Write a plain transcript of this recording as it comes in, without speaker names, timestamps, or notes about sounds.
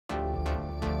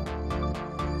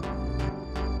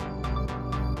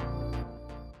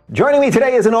Joining me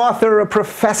today is an author, a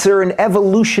professor, an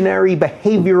evolutionary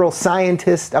behavioral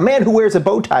scientist, a man who wears a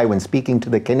bow tie when speaking to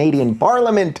the Canadian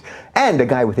Parliament, and a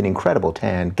guy with an incredible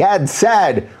tan, Gad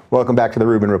Saad. Welcome back to the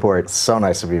Rubin Report. So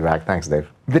nice to be back. Thanks, Dave.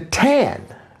 The tan.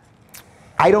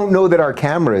 I don't know that our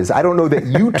cameras, I don't know that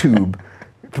YouTube,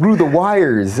 through the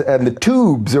wires and the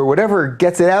tubes or whatever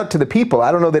gets it out to the people,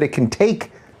 I don't know that it can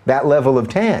take that level of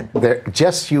tan.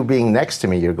 Just you being next to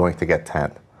me, you're going to get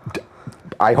tan.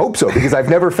 I hope so, because I've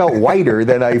never felt whiter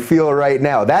than I feel right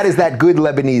now. That is that good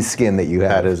Lebanese skin that you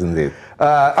have. That is indeed.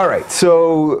 All right,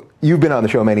 so you've been on the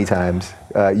show many times.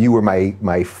 You were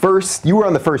you were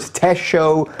on the first test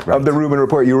show of the Rubin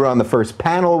Report. You were on the first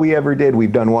panel we ever did.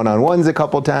 We've done one-on-ones a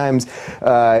couple times.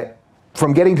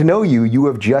 From getting to know you, you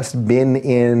have just been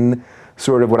in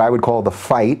sort of what I would call the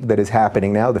fight that is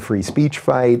happening now, the free speech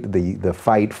fight, the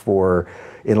fight for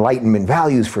Enlightenment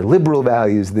values, for liberal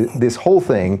values, this whole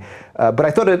thing. But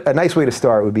I thought a nice way to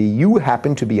start would be, you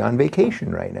happen to be on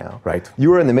vacation right now. Right.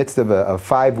 You are in the midst of a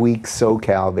 5-week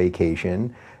SoCal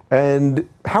vacation. And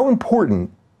how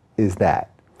important is that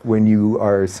when you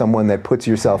are someone that puts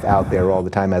yourself out there all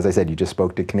the time? As I said, you just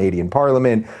spoke to Canadian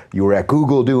Parliament, you were at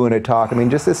Google doing a talk. I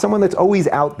mean, just as someone that's always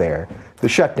out there, the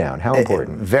shutdown, how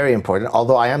important? Very important,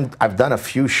 although I've done a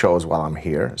few shows while I'm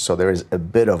here, so there is a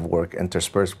bit of work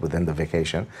interspersed within the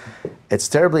vacation. It's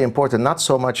terribly important, not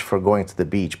so much for going to the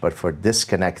beach, but for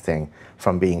disconnecting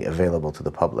from being available to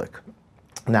the public.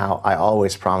 Now, I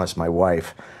always promise my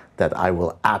wife that I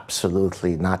will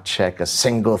absolutely not check a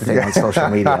single thing on social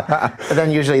media. But then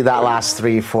usually that lasts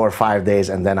 3, 4, 5 days,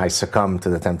 and then I succumb to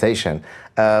the temptation.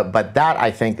 But that,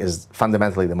 I think, is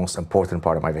fundamentally the most important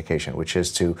part of my vacation, which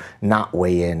is to not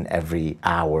weigh in every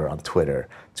hour on Twitter,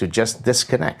 to just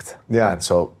disconnect. Yeah. And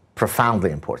so profoundly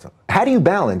important. How do you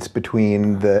balance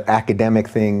between the academic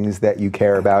things that you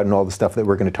care about and all the stuff that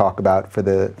we're going to talk about for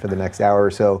the next hour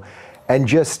or so, and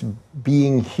just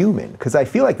being human? Because I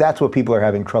feel like that's what people are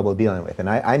having trouble dealing with. And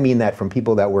I mean that from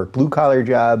people that work blue-collar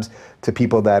jobs to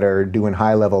people that are doing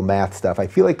high-level math stuff. I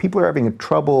feel like people are having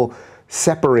trouble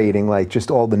separating like just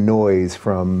all the noise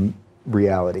from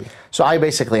reality. So I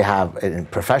basically have,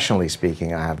 professionally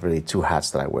speaking, I have really 2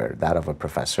 hats that I wear. That of a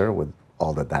professor, with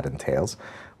all that entails,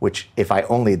 which if I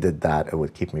only did that, it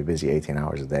would keep me busy 18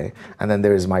 hours a day. And then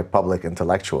there is my public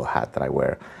intellectual hat that I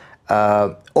wear.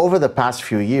 Over the past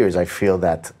few years, I feel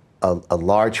that a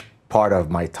large part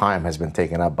of my time has been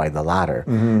taken up by the latter,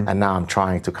 and now I'm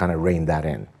trying to kind of rein that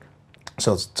in.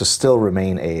 So to still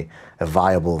remain a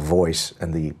viable voice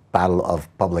in the battle of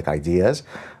public ideas,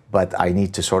 but I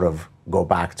need to sort of go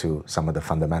back to some of the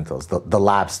fundamentals, the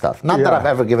lab stuff. Not that I've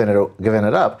ever given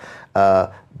it up,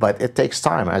 but it takes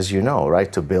time, as you know,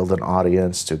 right? To build an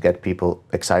audience, to get people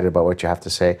excited about what you have to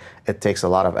say, it takes a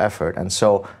lot of effort. And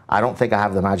so I don't think I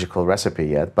have the magical recipe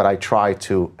yet, but I try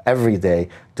to, every day,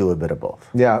 do a bit of both.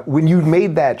 Yeah, when you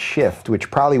made that shift, which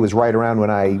probably was right around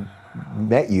when I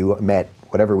met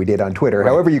whatever we did on Twitter, right.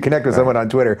 However you connect with someone on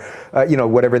Twitter, you know,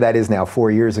 whatever that is now,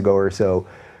 4 years ago or so,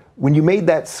 when you made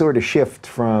that sort of shift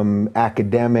from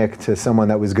academic to someone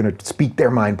that was going to speak their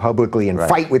mind publicly and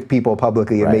fight with people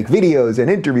publicly and make videos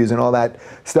and interviews and all that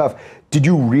stuff, did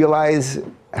you realize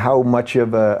how much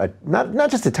of not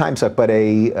just a time suck, but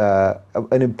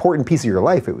an important piece of your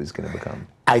life it was going to become?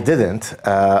 I didn't.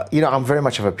 You know, I'm very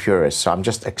much of a purist, so I'm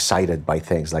just excited by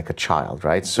things like a child,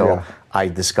 right? So I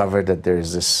discovered that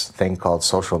there's this thing called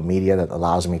social media that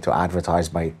allows me to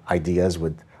advertise my ideas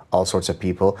with all sorts of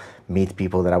people, meet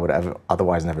people that I would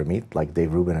otherwise never meet, like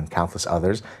Dave Rubin and countless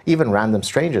others, even random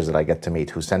strangers that I get to meet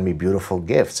who send me beautiful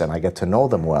gifts and I get to know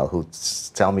them well, who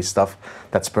tell me stuff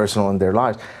that's personal in their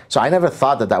lives. So I never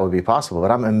thought that that would be possible,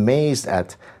 but I'm amazed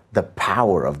at the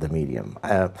power of the medium.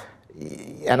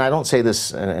 And I don't say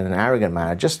this in an arrogant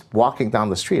manner, just walking down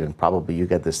the street, and probably you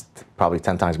get this probably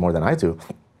 10 times more than I do,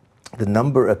 the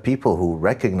number of people who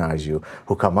recognize you,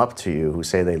 who come up to you, who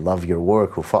say they love your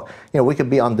work, you know, we could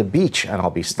be on the beach and I'll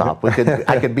be stopped.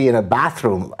 I could be in a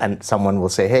bathroom and someone will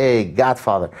say, "Hey,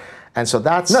 Godfather." And so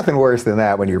that's nothing worse than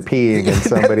that when you're peeing and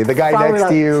somebody, the guy next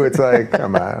to you, it's like,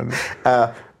 come on.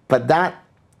 But that,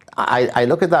 I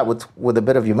look at that with a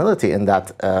bit of humility, in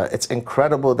that it's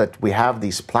incredible that we have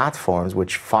these platforms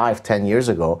which 5, 10 years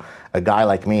ago, a guy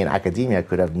like me in academia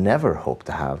could have never hoped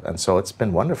to have. And so it's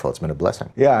been wonderful. It's been a blessing.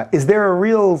 Yeah. Is there a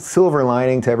real silver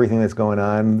lining to everything that's going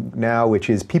on now, which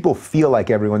is people feel like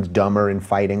everyone's dumber and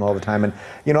fighting all the time? And,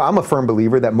 you know, I'm a firm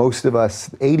believer that most of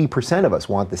us, 80% of us,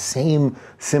 want the same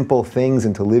simple things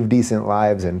and to live decent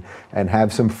lives and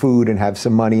have some food and have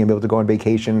some money and be able to go on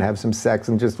vacation and have some sex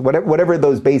and just whatever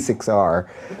those basics are.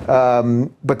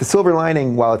 But the silver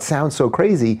lining, while it sounds so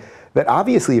crazy, that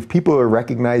obviously if people are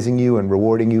recognizing you and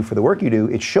rewarding you for the work you do,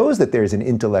 it shows that there's an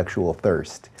intellectual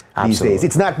thirst these days.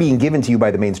 It's not being given to you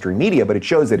by the mainstream media, but it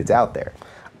shows that it's out there.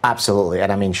 Absolutely,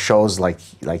 and I mean shows like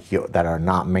you that are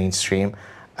not mainstream.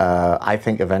 I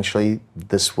think eventually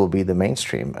this will be the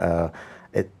mainstream.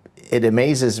 It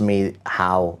amazes me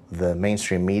how the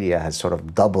mainstream media has sort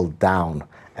of doubled down,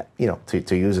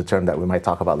 to use a term that we might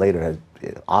talk about later,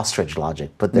 ostrich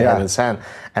logic, put their head in the sand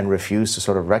and refuse to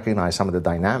sort of recognize some of the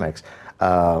dynamics.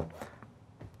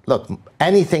 Look,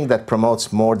 anything that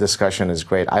promotes more discussion is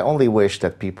great. I only wish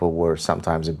that people were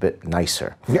sometimes a bit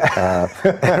nicer,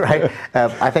 right?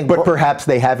 I think, but perhaps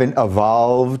they haven't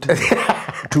evolved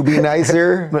to be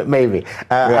nicer. Maybe.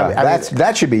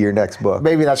 That should be your next book.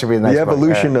 Maybe that should be the next book. The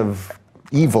evolution of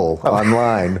evil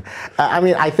online. I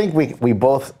mean, I think we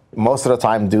both most of the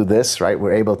time do this, right?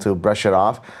 We're able to brush it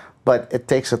off, but it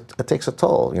takes a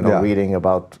toll. Reading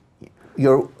about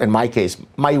in my case,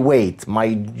 my weight,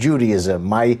 my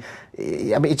Judaism,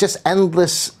 it's just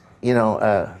endless,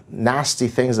 nasty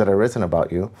things that are written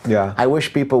about you. Yeah. I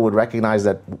wish people would recognize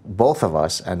that both of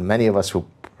us and many of us who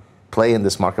play in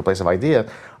this marketplace of ideas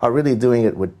are really doing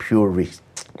it with pure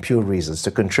reasons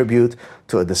to contribute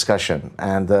to a discussion.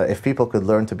 And if people could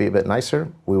learn to be a bit nicer,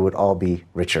 we would all be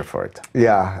richer for it.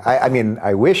 Yeah, I mean,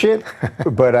 I wish it,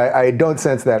 but I don't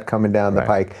sense that coming down the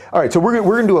pike. All right, so we're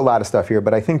going to do a lot of stuff here,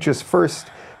 but I think just first,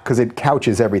 because it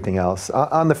couches everything else,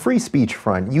 on the free speech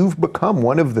front, you've become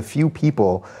one of the few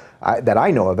people that I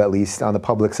know of, at least on the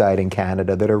public side in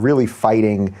Canada, that are really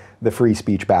fighting the free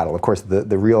speech battle. Of course,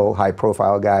 the real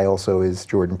high-profile guy also is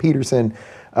Jordan Peterson,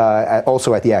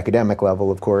 also at the academic level,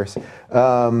 of course.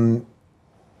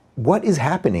 What is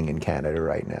happening in Canada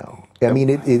right now? I mean,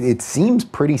 it seems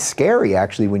pretty scary,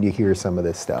 actually, when you hear some of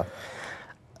this stuff.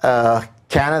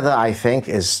 Canada, I think,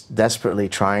 is desperately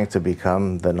trying to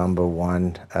become the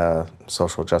 #1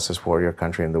 social justice warrior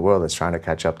country in the world. It's trying to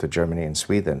catch up to Germany and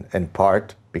Sweden, in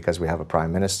part because we have a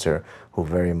prime minister who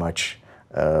very much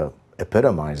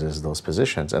epitomizes those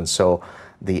positions. And so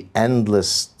the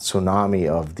endless tsunami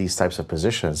of these types of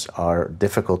positions are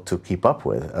difficult to keep up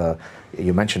with.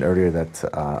 You mentioned earlier that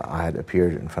I had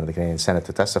appeared in front of the Canadian Senate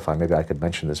to testify. Maybe I could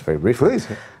mention this very briefly. Please.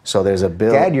 So there's a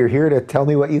bill... Gad, you're here to tell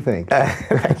me what you think.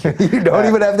 Thank you. You don't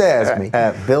even have to ask me.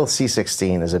 Bill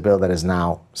C-16 is a bill that is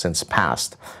now since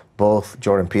passed. Both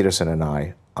Jordan Peterson and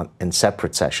I, in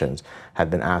separate sessions, had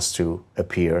been asked to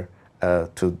appear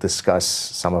to discuss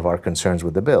some of our concerns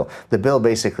with the bill. The bill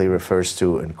basically refers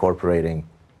to incorporating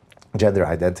gender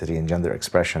identity and gender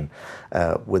expression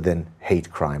within hate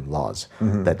crime laws.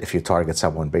 That if you target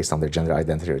someone based on their gender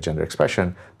identity or gender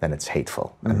expression, then it's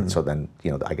hateful. And so then,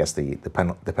 I guess the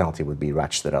penalty would be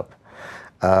ratcheted up.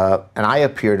 And I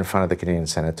appeared in front of the Canadian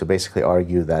Senate to basically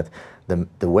argue that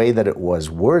the way that it was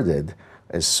worded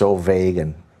is so vague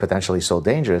and potentially so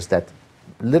dangerous that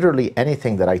literally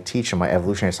anything that I teach in my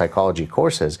evolutionary psychology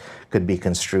courses could be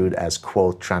construed as,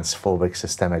 quote, transphobic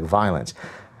systemic violence.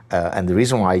 And the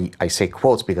reason why I say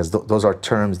quotes, because those are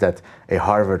terms that a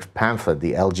Harvard pamphlet,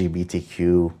 the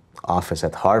LGBTQ office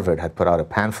at Harvard had put out a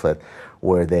pamphlet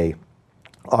where they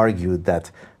argued that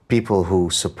people who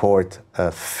support,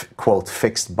 quote,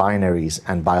 fixed binaries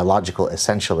and biological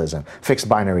essentialism, fixed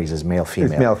binaries is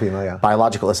male-female. It's male-female, yeah.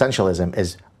 Biological essentialism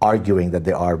is arguing that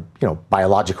there are,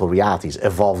 biological realities,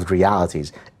 evolved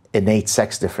realities, innate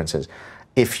sex differences.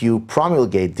 If you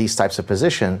promulgate these types of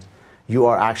positions, you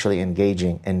are actually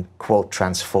engaging in, quote,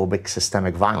 transphobic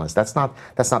systemic violence. That's not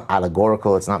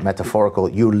allegorical, it's not metaphorical.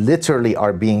 You literally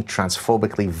are being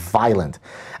transphobically violent.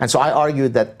 And so I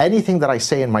argued that anything that I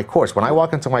say in my course, when I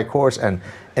walk into my course and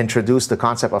introduce the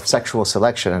concept of sexual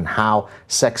selection and how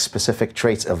sex-specific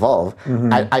traits evolve,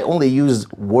 I only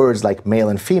use words like male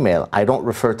and female. I don't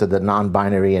refer to the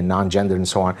non-binary and non-gender and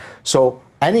so on. So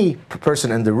any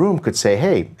person in the room could say,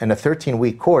 hey, in a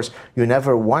 13-week course, you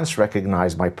never once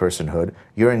recognized my personhood.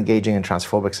 You're engaging in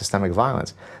transphobic systemic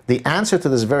violence. The answer to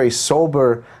this very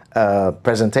sober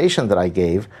presentation that I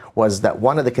gave was that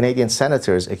one of the Canadian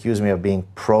senators accused me of being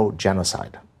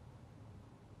pro-genocide.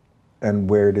 And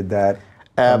where did that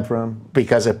come from?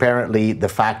 Because apparently the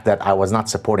fact that I was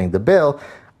not supporting the bill,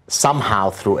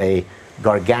 somehow through a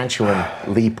gargantuan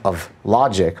leap of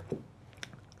logic,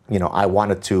 I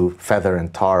wanted to feather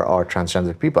and tar our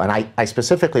transgender people. And I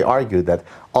specifically argued that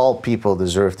all people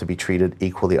deserve to be treated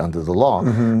equally under the law,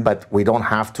 but we don't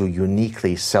have to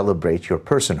uniquely celebrate your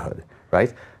personhood,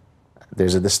 right?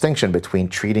 There's a distinction between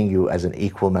treating you as an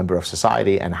equal member of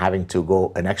society and having to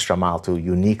go an extra mile to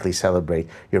uniquely celebrate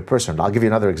your personhood. I'll give you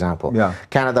another example. Yeah.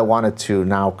 Canada wanted to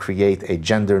now create a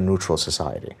gender-neutral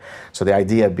society. So the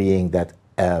idea being that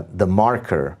the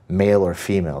marker, male or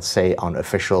female, say on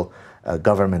official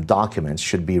government documents,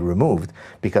 should be removed,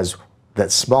 because that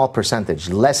small percentage,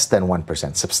 less than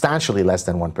 1%, substantially less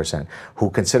than 1%, who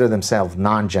consider themselves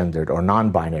non-gendered or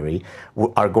non-binary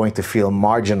are going to feel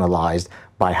marginalized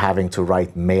by having to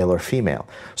write male or female.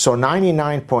 So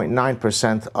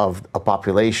 99.9% of a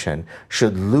population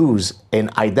should lose an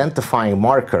identifying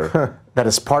marker that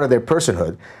is part of their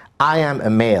personhood. I am a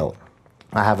male.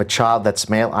 I have a child that's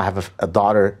male. I have a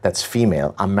daughter that's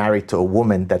female. I'm married to a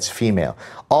woman that's female.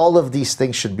 All of these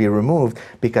things should be removed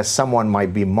because someone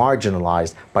might be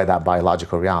marginalized by that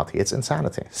biological reality. It's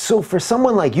insanity. So for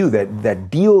someone like you that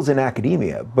deals in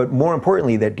academia, but more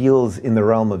importantly, that deals in the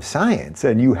realm of science,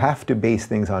 and you have to base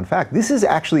things on fact, this is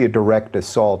actually a direct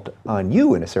assault on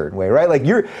you in a certain way, right? Like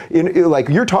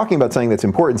you're talking about something that's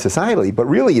important societally, but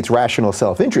really it's rational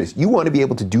self-interest. You want to be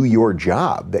able to do your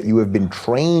job that you have been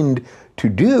trained to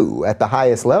do at the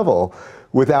highest level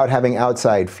without having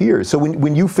outside fears. So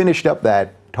when you finished up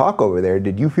that talk over there,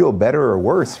 did you feel better or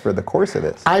worse for the course of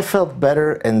this? I felt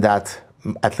better in that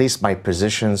at least my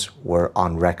positions were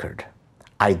on record.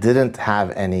 I didn't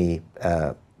have any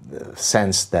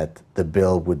sense that the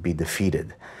bill would be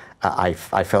defeated. I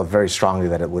felt very strongly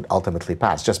that it would ultimately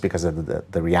pass, just because of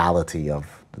the reality of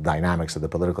the dynamics of the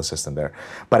political system there.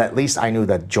 But at least I knew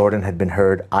that Jordan had been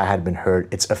heard, I had been heard,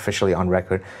 it's officially on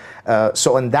record.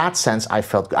 So in that sense, I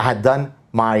felt I had done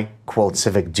my, quote,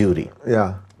 civic duty.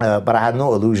 Yeah. But I had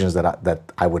no illusions that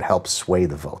I would help sway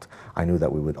the vote. I knew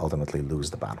that we would ultimately lose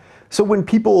the battle. So when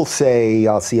people say,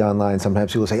 I'll see online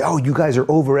sometimes people say, oh, you guys are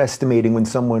overestimating when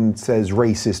someone says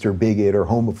racist or bigot or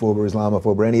homophobe or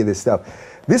Islamophobe or any of this stuff.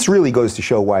 This really goes to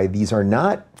show why these are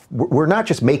not, we're not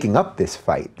just making up this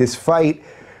fight. This fight,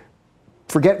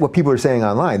 forget what people are saying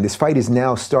online, this fight is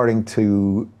now starting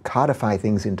to codify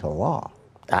things into law.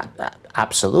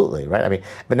 Absolutely, right? I mean,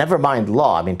 but never mind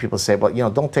law. I mean, people say, well,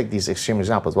 don't take these extreme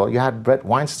examples. Well, you had Brett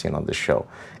Weinstein on this show.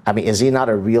 I mean, is he not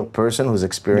a real person who's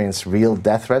experienced real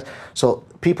death threats? So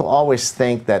people always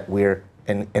think that we're,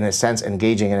 in a sense,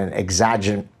 engaging in an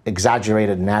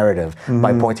exaggerated narrative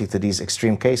by pointing to these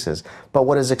extreme cases. But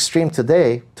what is extreme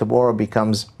today, tomorrow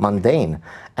becomes mundane.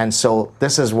 And so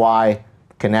this is why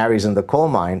canaries in the coal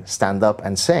mine stand up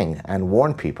and sing and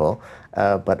warn people.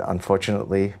 But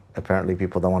unfortunately, apparently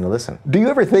people don't want to listen. Do you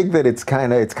ever think that it's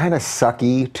kind of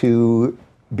sucky to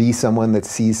be someone that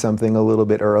sees something a little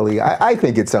bit early? I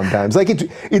think it sometimes. Like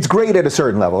it's great at a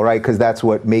certain level, right? Because that's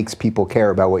what makes people care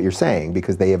about what you're saying,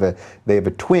 because they have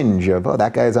a twinge of, oh,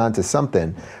 that guy's onto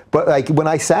something. But like when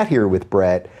I sat here with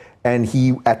Brett, and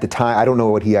he, at the time, I don't know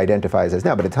what he identifies as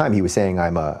now, but at the time he was saying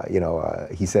I'm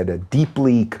he said a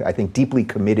deeply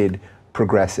committed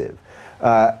progressive.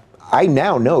 I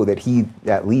now know that he,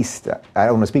 at least, I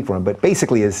don't want to speak for him, but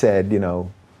basically has said,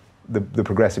 the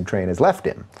progressive train has left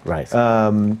him. Right.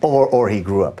 Or he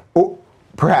grew up. Or,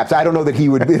 perhaps. I don't know that he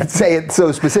would say it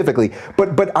so specifically.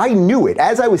 But I knew it.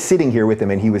 As I was sitting here with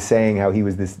him and he was saying how he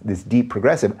was this deep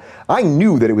progressive, I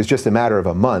knew that it was just a matter of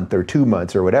a month or 2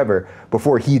 months or whatever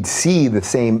before he'd see the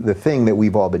thing that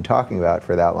we've all been talking about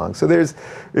for that long. So there's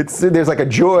like a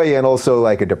joy and also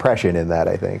like a depression in that,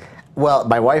 I think. Well,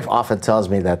 my wife often tells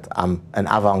me that I'm an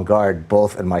avant-garde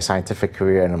both in my scientific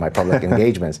career and in my public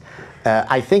engagements.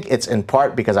 I think it's in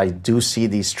part because I do see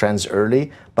these trends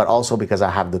early, but also because I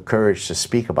have the courage to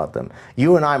speak about them.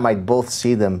 You and I might both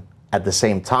see them at the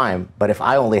same time, but if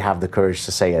I only have the courage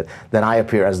to say it, then I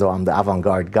appear as though I'm the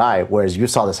avant-garde guy, whereas you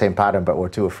saw the same pattern but were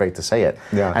too afraid to say it.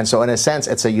 Yeah. And so in a sense,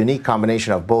 it's a unique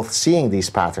combination of both seeing these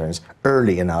patterns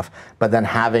early enough, but then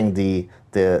having the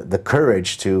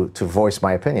courage to voice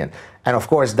my opinion. And of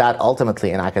course, that ultimately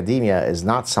in academia is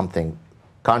not something,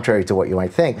 contrary to what you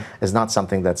might think, is not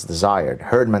something that's desired.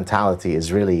 Herd mentality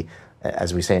is really,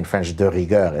 as we say in French, de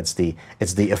rigueur. It's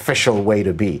the official way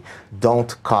to be.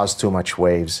 Don't cause too much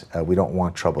waves. We don't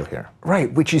want trouble here.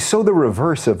 Right, which is so the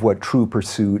reverse of what true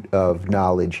pursuit of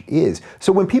knowledge is.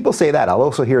 So when people say that, I'll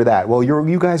also hear that, well,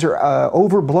 you guys are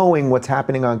overblowing what's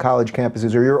happening on college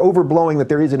campuses, or you're overblowing that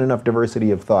there isn't enough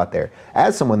diversity of thought there.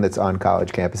 As someone that's on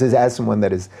college campuses, as someone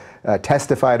that has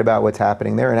testified about what's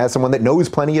happening there, and as someone that knows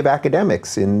plenty of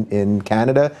academics in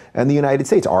Canada and the United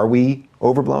States, are we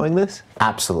overblowing this?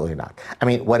 Absolutely not. I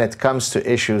mean, when it comes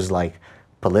to issues like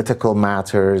political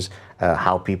matters,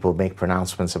 how people make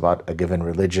pronouncements about a given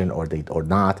religion or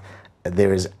not,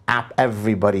 there is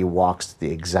everybody walks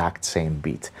the exact same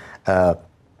beat.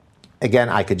 Again,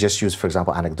 I could just use, for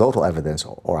example, anecdotal evidence,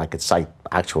 or I could cite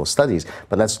actual studies,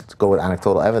 but let's go with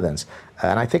anecdotal evidence.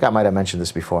 And I think I might have mentioned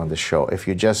this before on the show. If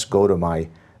you just go to my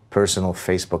personal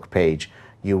Facebook page,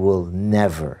 you will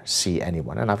never see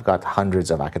anyone, and I've got hundreds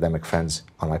of academic friends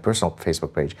on my personal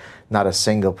Facebook page, not a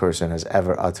single person has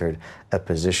ever uttered a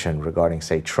position regarding,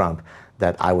 say, Trump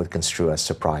that I would construe as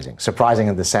surprising. Surprising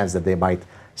in the sense that they might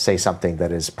say something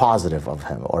that is positive of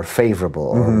him or favorable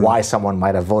or why someone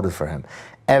might have voted for him.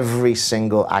 Every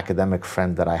single academic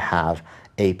friend that I have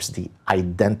apes the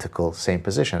identical same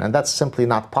position. And that's simply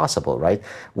not possible, right?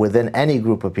 Within any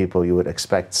group of people, you would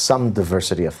expect some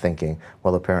diversity of thinking.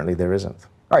 Well, apparently there isn't.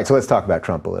 All right, so let's talk about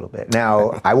Trump a little bit.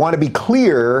 Now, I want to be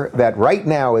clear that right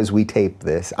now as we tape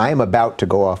this, I am about to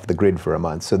go off the grid for a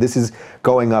month. So this is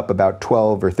going up about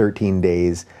 12 or 13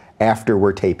 days after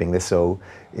we're taping this. So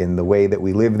in the way that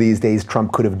we live these days,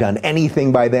 Trump could have done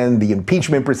anything by then. The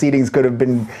impeachment proceedings could have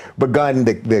been begun.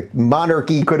 The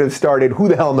monarchy could have started. Who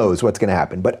the hell knows what's going to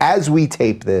happen? But as we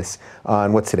tape this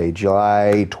on, what's today,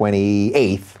 July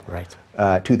 28th,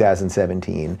 right.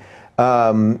 2017,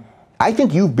 I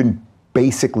think you've been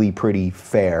basically pretty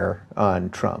fair on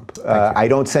Trump. I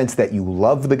don't sense that you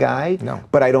love the guy, no.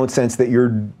 But I don't sense that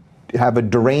you have a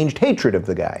deranged hatred of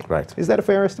the guy. Right. Is that a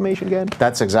fair estimation, Gad?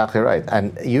 That's exactly right.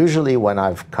 And usually when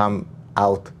I've come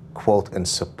out, quote, in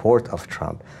support of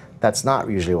Trump, that's not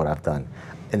usually what I've done.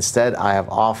 Instead, I have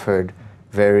offered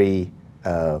very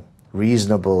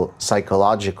reasonable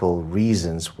psychological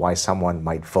reasons why someone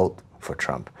might vote for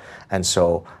Trump. And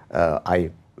so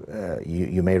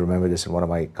you may remember this in one of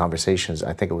my conversations,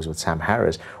 I think it was with Sam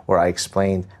Harris, where I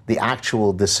explained the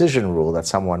actual decision rule that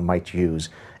someone might use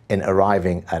in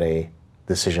arriving at a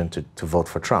decision to vote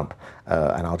for Trump.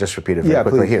 And I'll just repeat it very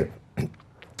quickly here.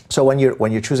 So when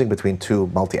you're choosing between two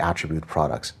multi-attribute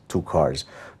products, two cars,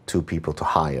 two people to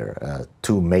hire,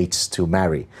 two mates to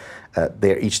marry,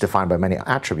 they're each defined by many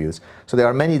attributes. So there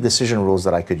are many decision rules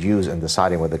that I could use in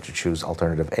deciding whether to choose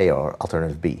alternative A or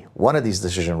alternative B. One of these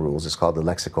decision rules is called the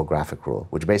lexicographic rule,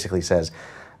 which basically says,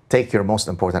 take your most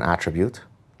important attribute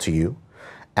to you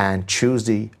and choose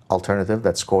the alternative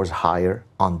that scores higher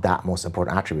on that most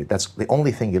important attribute. That's the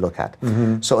only thing you look at.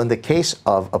 So in the case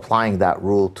of applying that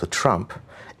rule to Trump,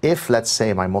 if, let's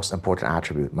say, my most important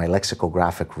attribute, my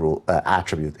lexicographic rule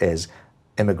attribute is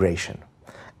immigration,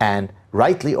 and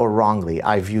rightly or wrongly,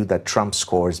 I view that Trump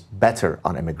scores better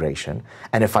on immigration.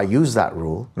 And if I use that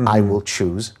rule, I will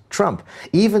choose Trump.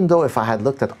 Even though if I had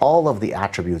looked at all of the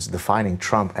attributes defining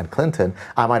Trump and Clinton,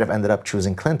 I might have ended up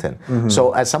choosing Clinton.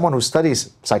 So as someone who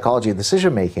studies psychology and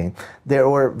decision making, there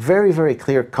were very, very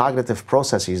clear cognitive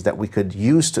processes that we could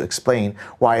use to explain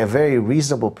why a very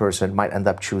reasonable person might end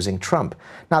up choosing Trump.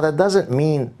 Now, that doesn't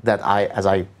mean that as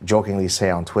I jokingly say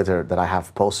on Twitter, that I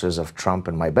have posters of Trump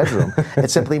in my bedroom.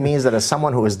 It simply means that as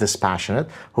someone who is dispassionate,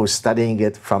 who is studying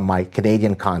it from my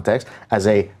Canadian context as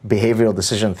a behavioral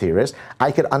decision theorist,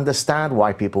 I could understand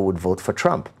why people would vote for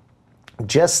Trump.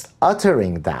 Just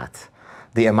uttering that,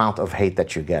 the amount of hate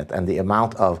that you get and the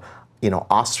amount of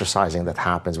ostracizing that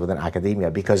happens within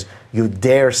academia because you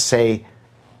dare say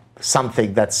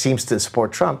something that seems to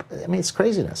support Trump, I mean, it's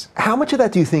craziness. How much of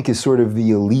that do you think is sort of the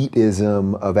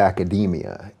elitism of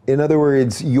academia? In other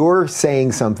words, you're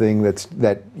saying something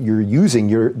that you're using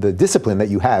the discipline that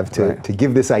you have to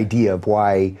give this idea of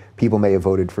why people may have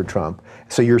voted for Trump.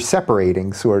 So you're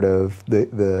separating sort of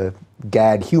the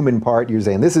Gad human part. You're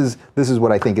saying this is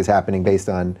what I think is happening based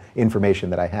on information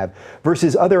that I have,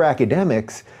 versus other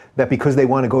academics that because they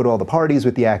want to go to all the parties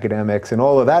with the academics and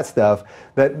all of that stuff,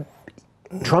 that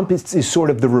Trump is sort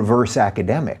of the reverse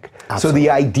academic. Absolutely. So the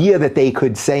idea that they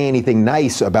could say anything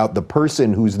nice about the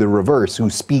person who's the reverse, who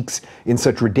speaks in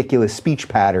such ridiculous speech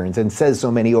patterns and says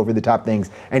so many over-the-top things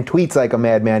and tweets like a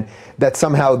madman, that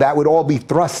somehow that would all be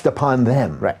thrust upon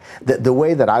them. Right. The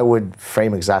way that I would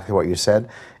frame exactly what you said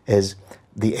is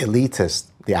the elitists,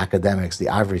 the academics, the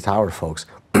ivory tower folks,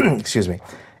 excuse me,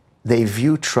 they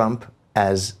view Trump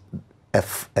as a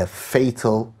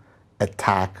fatal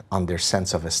attack on their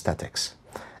sense of aesthetics.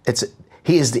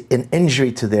 He is an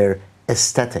injury to their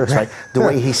aesthetics, right? The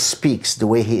way he speaks, the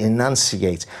way he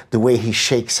enunciates, the way he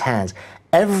shakes hands,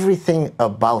 everything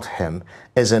about him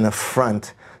is an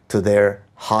affront to their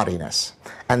haughtiness.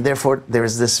 And therefore, there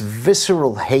is this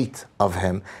visceral hate of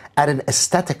him at an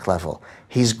aesthetic level.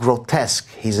 He's grotesque,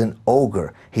 he's an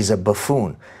ogre, he's a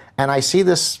buffoon. And I see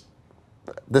this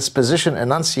position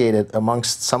enunciated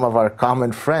amongst some of our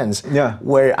common friends,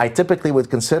 where I typically would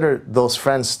consider those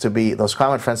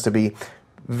common friends to be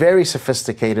very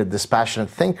sophisticated, dispassionate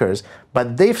thinkers,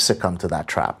 but they've succumbed to that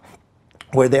trap,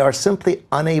 where they are simply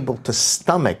unable to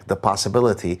stomach the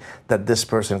possibility that this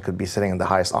person could be sitting in the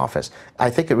highest office. I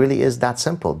think it really is that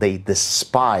simple. They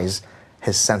despise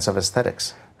his sense of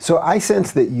aesthetics. So I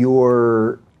sense that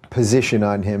your position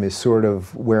on him is sort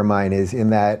of where mine is,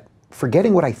 in that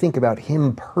forgetting what I think about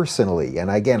him personally.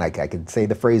 And again, I could say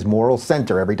the phrase moral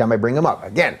center every time I bring him up.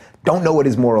 Again, don't know what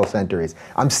his moral center is.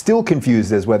 I'm still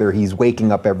confused as whether he's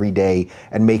waking up every day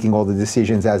and making all the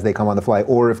decisions as they come on the fly,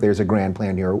 or if there's a grand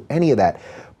plan here, or any of that.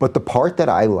 But the part that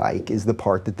I like is the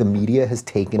part that the media has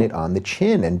taken it on the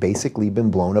chin and basically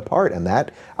been blown apart. And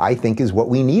that, I think, is what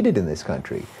we needed in this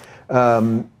country.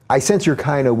 I sense you're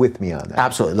kind of with me on that.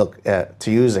 Absolutely. Look, to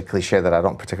use a cliche that I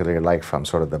don't particularly like from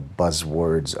sort of the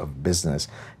buzzwords of business,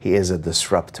 he is a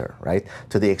disruptor, right?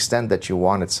 To the extent that you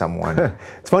wanted someone.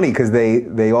 It's funny because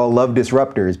they all love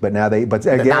disruptors, but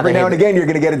every now and again you're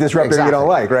going to get a disruptor you don't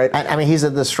like, right? And I mean, he's a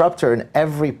disruptor in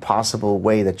every possible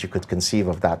way that you could conceive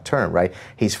of that term, right?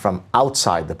 He's from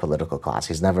outside the political class.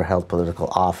 He's never held political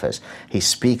office. He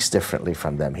speaks differently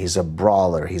from them. He's a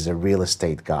brawler. He's a real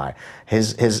estate guy.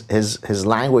 His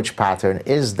language pattern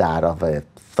is that of a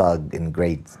thug in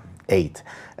grade 8.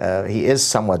 He is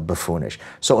somewhat buffoonish.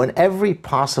 So in every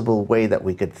possible way that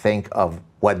we could think of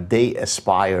what they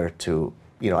aspire to,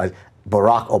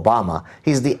 Barack Obama,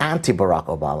 he's the anti-Barack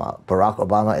Obama. Barack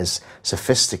Obama is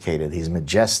sophisticated, he's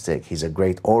majestic, he's a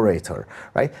great orator,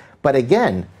 right? But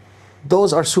again,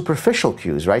 those are superficial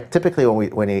cues, right? Typically,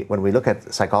 when we look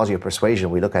at psychology of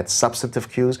persuasion, we look at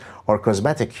substantive cues or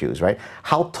cosmetic cues, right?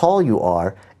 How tall you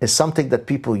are is something that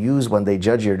people use when they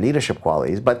judge your leadership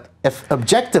qualities, but if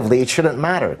objectively, it shouldn't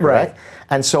matter, correct? Right.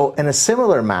 And so in a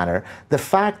similar manner, the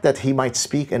fact that he might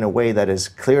speak in a way that is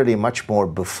clearly much more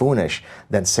buffoonish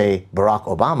than, say, Barack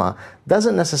Obama,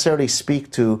 doesn't necessarily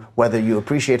speak to whether you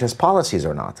appreciate his policies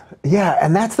or not. Yeah,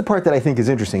 and that's the part that I think is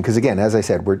interesting, because again, as I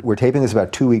said, we're taping this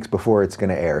about 2 weeks before it's going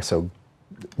to air, so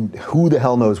who the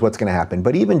hell knows what's going to happen.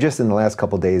 But even just in the last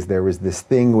couple of days, there was this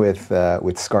thing with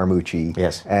Scaramucci,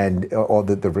 yes, and all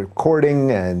the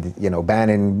recording, and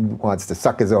Bannon wants to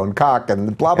suck his own cock,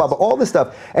 and blah blah blah, all this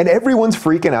stuff, and everyone's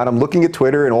freaking out. I'm looking at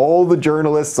Twitter, and all the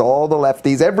journalists, all the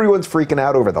lefties, everyone's freaking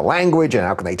out over the language and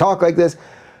how can they talk like this.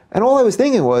 And all I was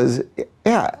thinking was,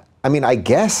 yeah, I mean, I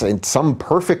guess in some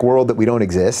perfect world that we don't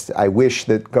exist, I wish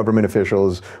that government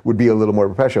officials would be a little more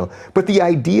professional. But the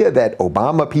idea that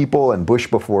Obama people and Bush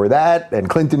before that and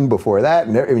Clinton before that,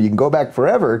 and you can go back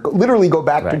forever, literally go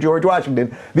back to George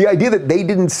Washington, the idea that they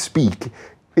didn't speak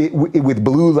with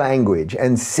blue language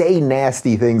and say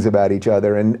nasty things about each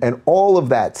other and all of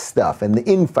that stuff and the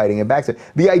infighting and backstab,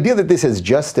 the idea that this has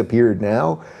just appeared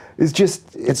now, it's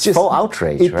just full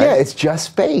outrage, right? Yeah, it's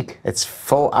just fake. It's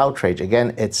full outrage.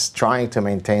 Again, it's trying to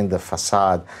maintain the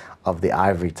facade of the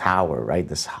ivory tower, right?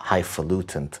 This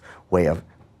highfalutin way of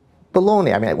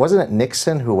baloney. I mean, wasn't it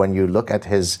Nixon who, when you look at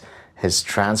his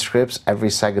transcripts,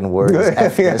 every second word is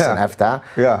F this and F that?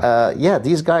 Yeah,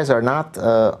 these guys are not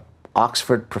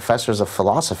Oxford professors of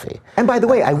philosophy. And by the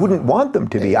way, I wouldn't want them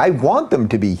to be. I want them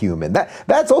to be human.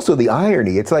 That's also the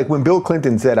irony. It's like when Bill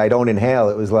Clinton said, "I don't inhale,"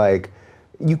 it was like,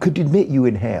 you could admit you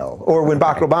inhale. Or when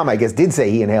Barack Obama, I guess, did say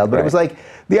he inhaled, but it was like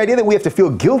the idea that we have to feel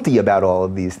guilty about all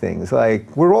of these things.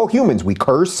 Like, we're all humans. We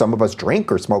curse, some of us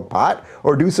drink or smoke pot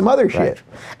or do some other shit.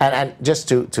 And just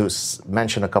to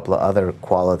mention a couple of other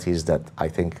qualities that I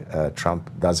think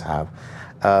Trump does have.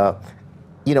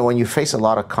 When you face a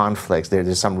lot of conflicts,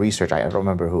 there's some research, I don't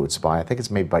remember who it's by, I think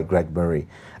it's made by Greg Murray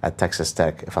at Texas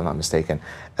Tech, if I'm not mistaken.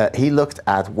 He looked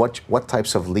at what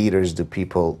types of leaders do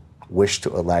people wish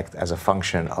to elect as a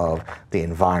function of the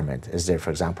environment. Is there, for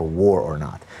example, war or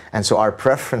not? And so our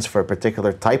preference for a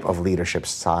particular type of leadership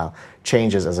style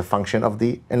changes as a function of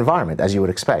the environment, as you would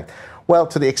expect. Well,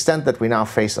 to the extent that we now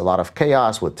face a lot of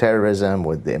chaos with terrorism,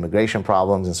 with the immigration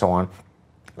problems and so on,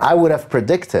 I would have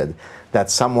predicted that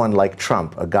someone like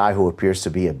Trump, a guy who appears to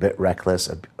be a bit reckless,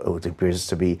 who appears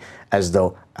to be as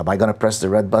though, am I going to press the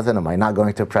red button? Am I not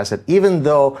going to press it? Even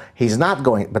though he's not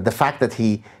going, but the fact that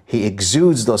he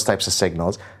exudes those types of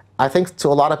signals, I think to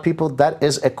a lot of people that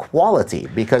is a quality,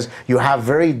 because you have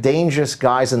very dangerous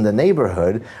guys in the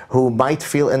neighborhood who might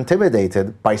feel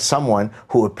intimidated by someone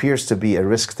who appears to be a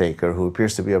risk taker, who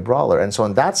appears to be a brawler. And so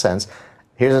in that sense,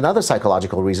 here's another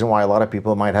psychological reason why a lot of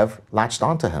people might have latched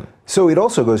onto him. So it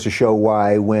also goes to show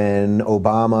why when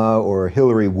Obama or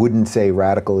Hillary wouldn't say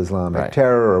radical Islamic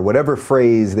terror or whatever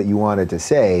phrase that you wanted to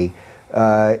say,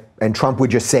 and Trump would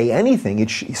just say anything,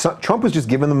 Trump was just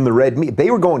giving them the red meat.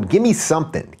 They were going, give me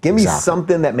something. Give me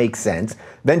something that makes sense.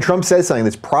 Then Trump says something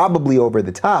that's probably over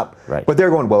the top, but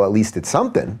they're going, well, at least it's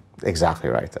something. Exactly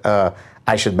right.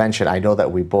 I should mention, I know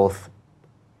that we both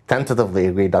tentatively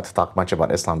agreed not to talk much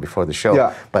about Islam before the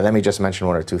show, but let me just mention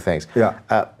one or two things.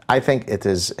 I think it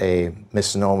is a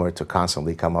misnomer to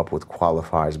constantly come up with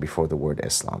qualifiers before the word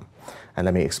Islam. And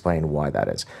let me explain why that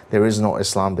is. There is no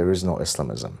Islam, there is no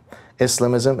Islamism.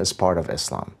 Islamism is part of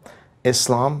Islam.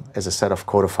 Islam is a set of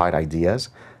codified ideas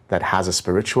that has a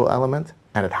spiritual element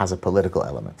and it has a political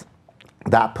element.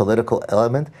 That political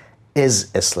element is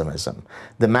Islamism.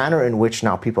 The manner in which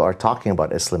now people are talking about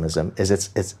Islamism is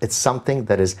it's something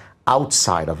that is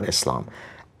outside of Islam.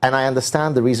 And I understand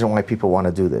the reason why people want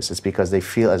to do this. It's because they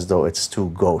feel as though it's too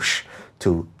gauche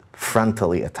to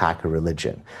frontally attack a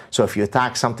religion. So if you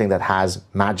attack something that has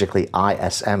magically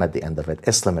ISM at the end of it,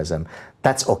 Islamism,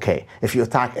 that's okay. If you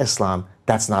attack Islam,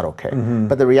 that's not okay.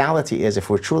 But the reality is, if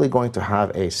we're truly going to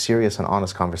have a serious and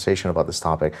honest conversation about this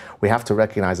topic, we have to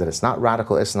recognize that it's not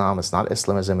radical Islam, it's not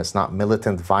Islamism, it's not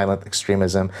militant, violent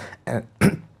extremism, and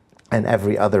and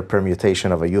every other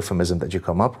permutation of a euphemism that you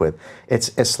come up with.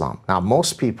 It's Islam. Now,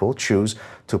 most people choose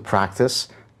to practice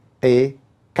a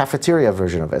cafeteria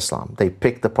version of Islam. They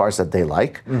pick the parts that they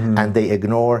like, and they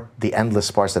ignore the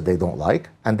endless parts that they don't like,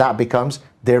 and that becomes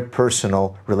their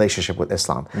personal relationship with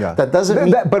Islam. Yeah. That doesn't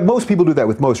mean... But most people do that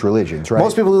with most religions, right?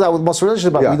 Most people do that with most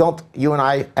religions, but we don't, you and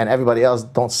I and everybody else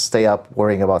don't stay up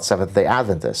worrying about Seventh-day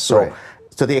Adventists. So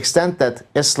to the extent that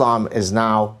Islam is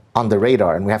now on the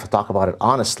radar, and we have to talk about it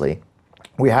honestly,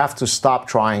 we have to stop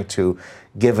trying to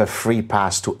give a free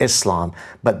pass to Islam,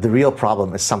 but the real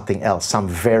problem is something else, some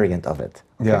variant of it.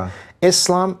 Okay? Yeah.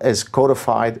 Islam is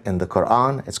codified in the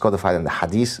Quran, it's codified in the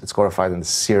Hadith, it's codified in the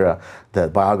Sirah, the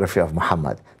biography of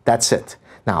Muhammad. That's it.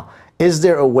 Now, is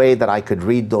there a way that I could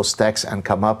read those texts and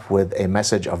come up with a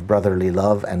message of brotherly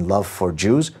love and love for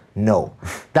Jews? No.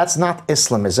 That's not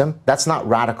Islamism. That's not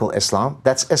radical Islam.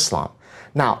 That's Islam.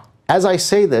 Now, as I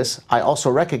say this, I also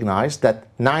recognize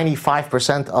that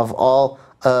 95% of all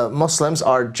Muslims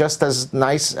are just as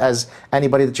nice as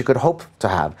anybody that you could hope to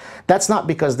have. That's not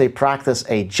because they practice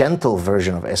a gentle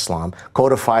version of Islam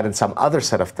codified in some other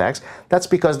set of texts. That's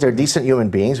because they're decent human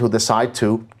beings who decide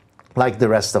to, like the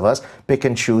rest of us, pick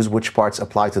and choose which parts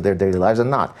apply to their daily lives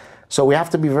and not. So we have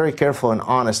to be very careful and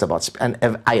honest about, and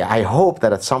I hope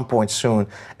that at some point soon,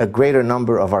 a greater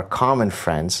number of our common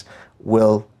friends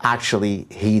will actually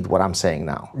heed what I'm saying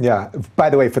now. Yeah.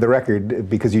 By the way, for the record,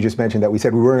 because you just mentioned that we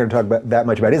said we weren't going to talk about that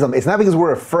much about Islam, it's not because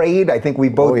we're afraid. I think we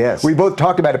both we both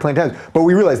talked about it plenty of times, but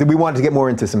we realized that we wanted to get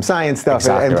more into some science stuff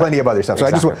and plenty of other stuff. So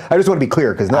I just want to be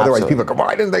clear, because otherwise people go,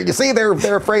 why didn't they? You see, they're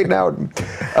afraid now.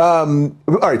 All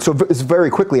right. So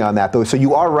very quickly on that though. So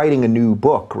you are writing a new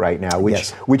book right now,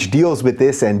 which deals with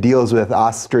this and deals with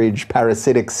Ostrich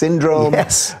Parasitic Syndrome.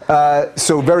 Yes.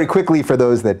 So very quickly, for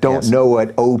those that don't know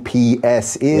what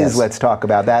OPS is, let's talk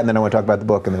about that, and then I want to talk about the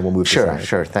book, and then we'll move to science.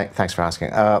 Sure. Thanks for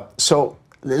asking. So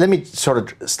let me sort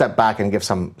of step back and give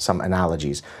some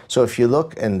analogies. So if you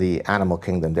look in the animal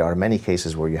kingdom, there are many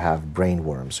cases where you have brain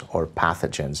worms or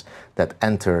pathogens that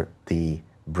enter the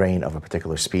brain of a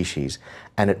particular species,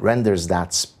 and it renders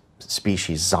that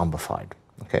species zombified.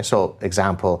 Okay, so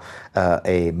example,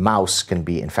 a mouse can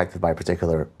be infected by a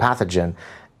particular pathogen.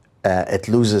 It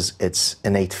loses its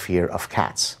innate fear of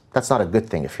cats. That's not a good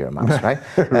thing if you're a mouse, right?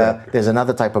 There's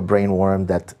another type of brain worm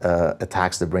that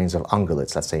attacks the brains of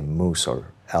ungulates, let's say moose or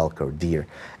elk or deer,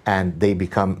 and they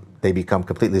become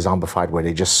completely zombified, where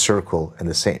they just circle in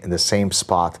the same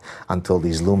spot until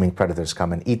these looming predators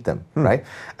come and eat them, right?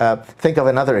 Think of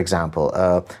another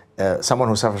example. Someone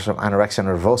who suffers from anorexia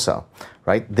nervosa,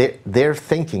 right? Their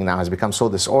thinking now has become so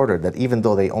disordered that even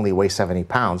though they only weigh 70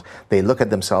 pounds, they look at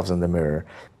themselves in the mirror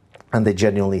and they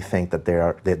genuinely think that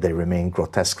they remain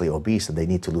grotesquely obese and they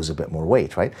need to lose a bit more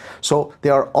weight, right? So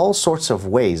there are all sorts of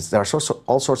ways, there are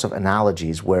all sorts of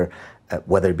analogies where,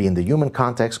 whether it be in the human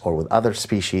context or with other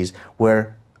species,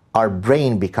 where our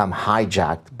brain become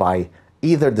hijacked by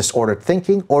either disordered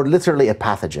thinking or literally a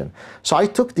pathogen. So I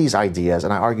took these ideas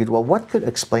and I argued, well, what could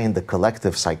explain the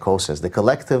collective psychosis, the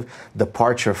collective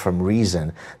departure from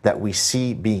reason that we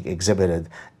see being exhibited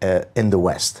in the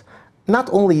West? Not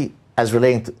only as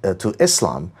relating to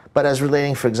Islam, but as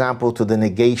relating, for example, to the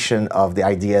negation of the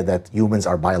idea that humans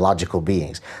are biological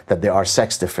beings, that there are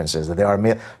sex differences, that there are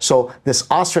male. So this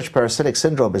ostrich parasitic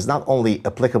syndrome is not only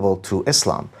applicable to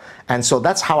Islam. And so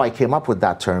that's how I came up with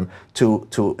that term, to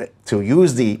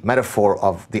use the metaphor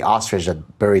of the ostrich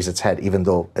that buries its head, even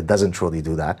though it doesn't truly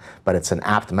do that, but it's an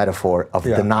apt metaphor of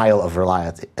denial of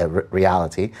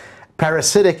reality.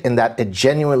 Parasitic in that it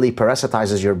genuinely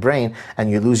parasitizes your brain and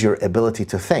you lose your ability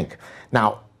to think.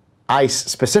 Now, I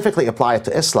specifically apply it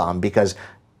to Islam because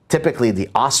typically the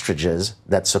ostriches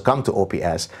that succumb to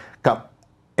OPS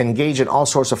engage in all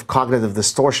sorts of cognitive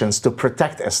distortions to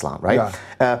protect Islam, right?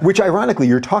 Yeah. Which ironically,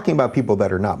 you're talking about people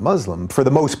that are not Muslim for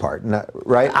the most part,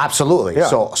 right? Absolutely. Yeah.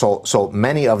 So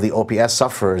many of the OPS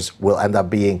sufferers will end up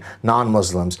being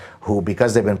non-Muslims who,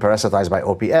 because they've been parasitized by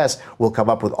OPS, will come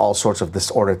up with all sorts of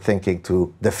disordered thinking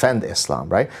to defend Islam,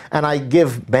 right? And I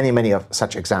give many of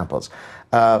such examples.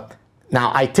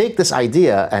 Now, I take this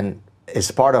idea and it's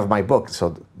part of my book.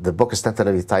 So the book is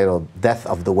tentatively titled Death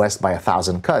of the West by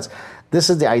 1,000 Cuts. This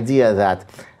is the idea that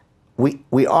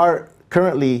we are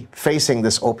currently facing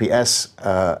this OPS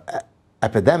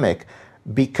epidemic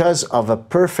because of a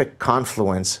perfect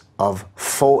confluence of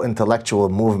faux intellectual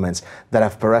movements that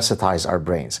have parasitized our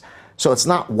brains. So it's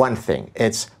not one thing.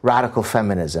 It's radical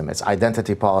feminism, it's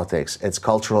identity politics, it's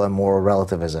cultural and moral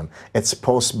relativism, it's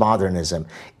postmodernism,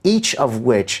 each of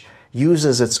which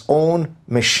uses its own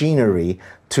machinery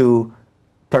to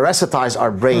parasitize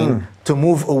our brain to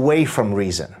move away from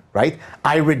reason, right?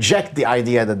 I reject the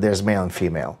idea that there's male and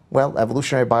female. Well,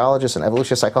 evolutionary biologists and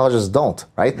evolutionary psychologists don't,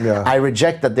 right? Yeah. I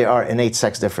reject that there are innate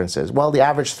sex differences. Well, the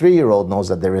average 3-year-old knows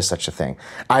that there is such a thing.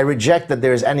 I reject that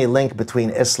there is any link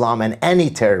between Islam and any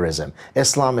terrorism.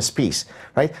 Islam is peace,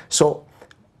 right? So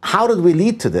how did we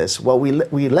lead to this? Well,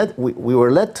 we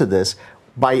were led to this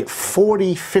by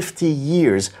 40, 50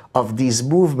 years of these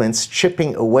movements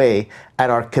chipping away at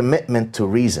our commitment to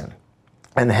reason,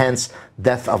 and hence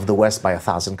death of the West by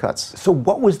 1,000 cuts. So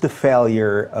what was the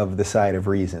failure of the side of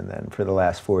reason then for the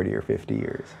last 40 or 50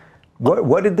 years?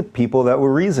 What did the people that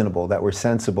were reasonable, that were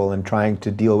sensible and trying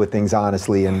to deal with things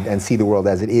honestly and see the world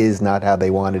as it is, not how they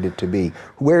wanted it to be,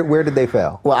 where did they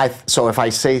fail? Well, so if I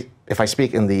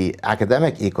speak in the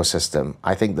academic ecosystem,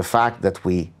 I think the fact that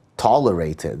we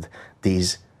tolerated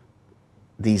these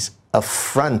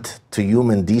affront to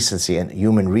human decency and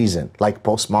human reason, like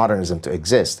postmodernism, to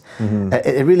exist.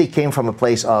 It really came from a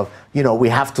place of, we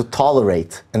have to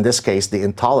tolerate, in this case, the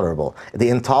intolerable. The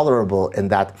intolerable in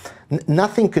that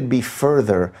nothing could be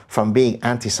further from being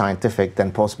anti-scientific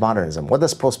than postmodernism. What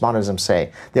does postmodernism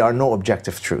say? There are no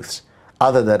objective truths,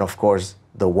 other than, of course,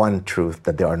 the one truth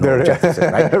that there are no objectives,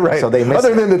 right? Right. So they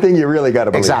other than the thing you really got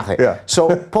to believe. Exactly. Yeah. So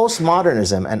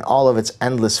postmodernism and all of its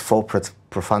endless faux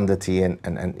profundity and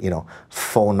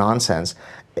faux nonsense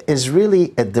is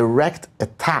really a direct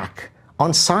attack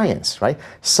on science, right?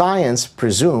 Science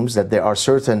presumes that there are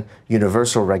certain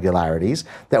universal regularities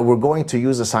that we're going to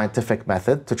use a scientific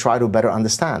method to try to better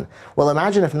understand. Well,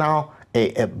 imagine if now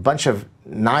a bunch of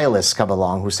nihilists come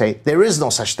along who say there is no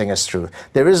such thing as truth,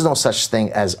 there is no such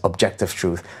thing as objective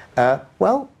truth.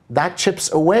 Well, that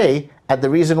chips away at the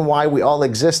reason why we all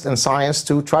exist in science,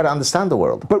 to try to understand the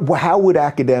world. But how would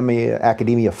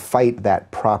academia fight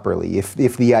that properly? If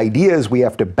the idea is we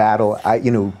have to battle, I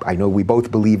know we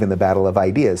both believe in the battle of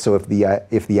ideas. So if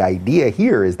the idea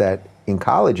here is that in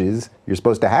colleges you're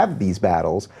supposed to have these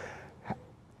battles,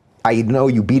 I know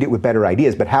you beat it with better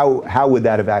ideas, but how would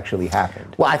that have actually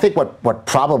happened? Well, I think what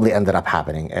probably ended up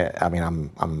happening, I mean,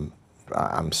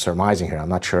 I'm surmising here. I'm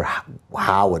not sure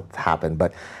how it happened,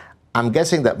 but I'm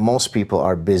guessing that most people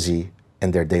are busy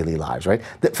in their daily lives, right?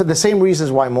 For the same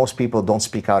reasons why most people don't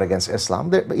speak out against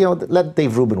Islam. Let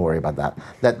Dave Rubin worry about that.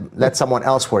 Let someone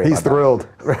else worry about that. He's thrilled.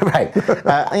 Right.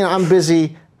 I'm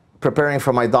busy preparing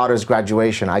for my daughter's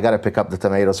graduation. I got to pick up the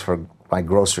tomatoes for my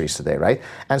groceries today, right?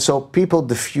 And so people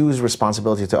diffuse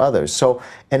responsibility to others. So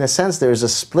in a sense, there is a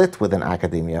split within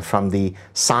academia from the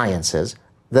sciences,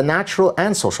 the natural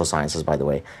and social sciences, by the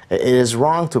way. It is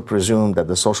wrong to presume that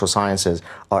the social sciences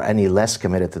are any less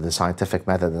committed to the scientific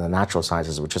method than the natural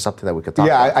sciences, which is something that we could talk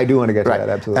about. Yeah, I do want to get to that,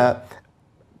 absolutely.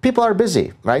 People are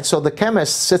busy, right? So the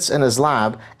chemist sits in his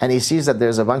lab and he sees that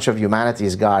there's a bunch of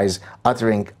humanities guys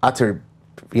utter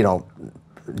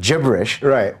gibberish.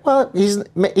 Right. Well,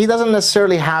 he doesn't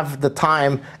necessarily have the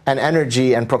time and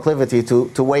energy and proclivity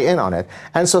to weigh in on it.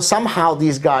 And so somehow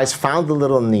these guys found a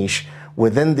little niche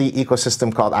within the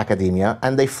ecosystem called academia,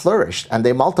 and they flourished and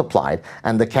they multiplied,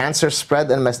 and the cancer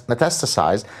spread and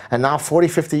metastasized. And now 40,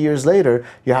 50 years later,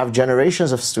 you have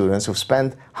generations of students who've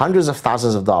spent hundreds of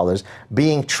thousands of dollars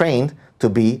being trained to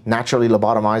be naturally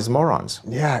lobotomized morons.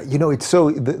 Yeah, it's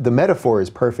so, the metaphor is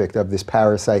perfect of this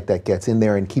parasite that gets in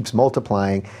there and keeps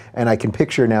multiplying. And I can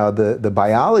picture now the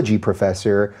biology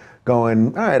professor going,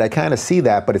 all right, I kind of see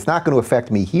that, but it's not going to affect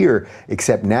me here,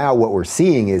 except now what we're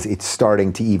seeing is it's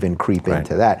starting to even creep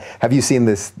into that. Have you seen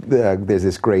this? There's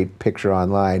this great picture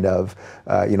online of,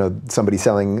 somebody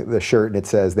selling the shirt and it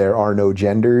says, there are no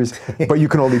genders, but you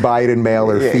can only buy it in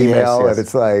male or female, and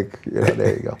it's like,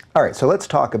 there you go. All right, so let's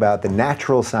talk about the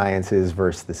natural sciences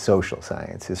versus the social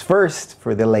sciences. First,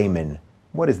 for the layman,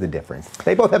 what is the difference?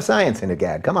 They both have science in it,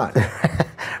 Gad, come on.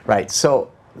 Right,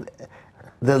 so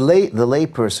the lay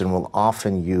person will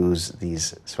often use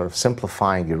these sort of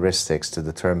simplifying heuristics to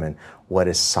determine what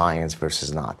is science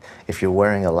versus not. If you're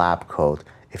wearing a lab coat,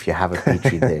 if you have a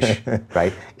petri dish,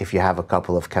 right? If you have a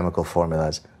couple of chemical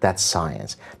formulas, that's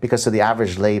science. Because to the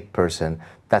average lay person,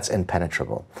 that's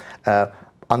impenetrable.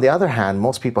 On the other hand,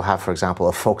 most people have, for example,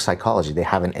 a folk psychology. They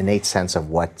have an innate sense of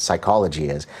what psychology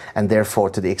is. And therefore,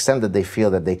 to the extent that they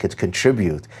feel that they could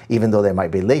contribute, even though they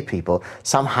might be lay people,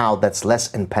 somehow that's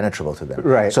less impenetrable to them.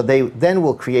 Right. So they then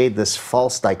will create this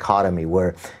false dichotomy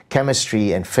where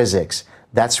chemistry and physics,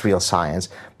 that's real science,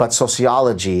 but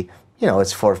sociology,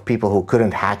 it's for people who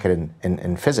couldn't hack it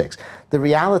in physics. The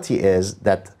reality is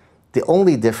that the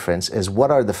only difference is what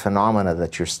are the phenomena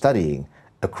that you're studying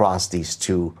across these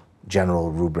two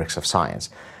general rubrics of science.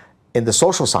 In the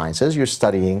social sciences, you're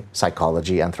studying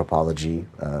psychology, anthropology,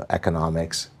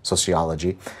 economics,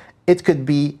 sociology. It could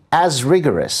be as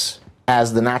rigorous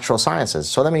as the natural sciences.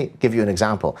 So let me give you an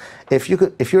example. If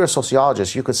you're a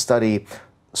sociologist, you could study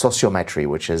sociometry,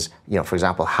 which is, for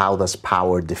example, how does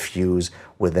power diffuse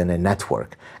within a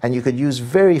network? And you could use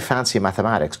very fancy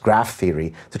mathematics, graph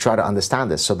theory, to try to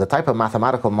understand this. So the type of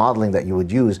mathematical modeling that you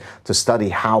would use to study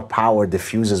how power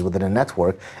diffuses within a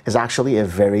network is actually a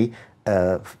very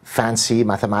fancy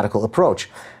mathematical approach.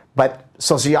 But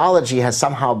sociology has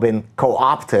somehow been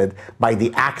co-opted by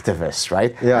the activists,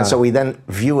 right? Yeah. And so we then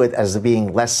view it as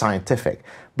being less scientific.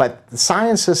 But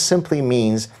sciences simply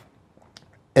means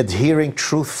adhering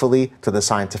truthfully to the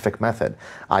scientific method.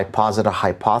 I posit a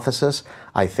hypothesis.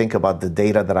 I think about the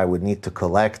data that I would need to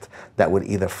collect that would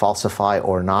either falsify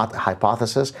or not a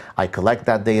hypothesis. I collect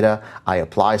that data. I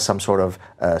apply some sort of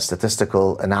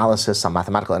statistical analysis, some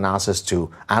mathematical analysis to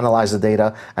analyze the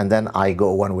data, and then I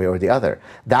go one way or the other.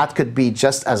 That could be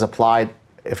just as applied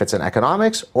if it's in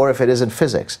economics or if it is in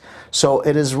physics. So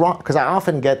it is wrong, because I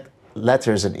often get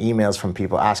letters and emails from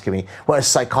people asking me, well, is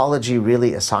psychology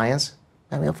really a science?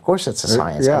 I mean, of course it's a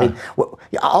science. Yeah. I mean,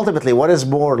 ultimately, what is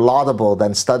more laudable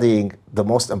than studying the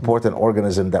most important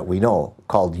organism that we know,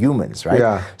 called humans, right?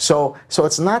 Yeah. So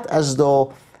it's not as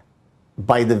though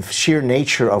by the sheer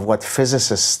nature of what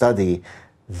physicists study,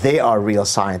 they are real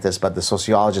scientists, but the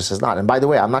sociologist is not. And by the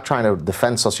way, I'm not trying to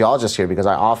defend sociologists here, because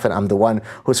I'm the one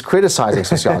who's criticizing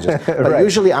sociologists. But Right.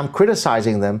 usually I'm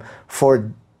criticizing them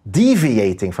for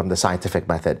deviating from the scientific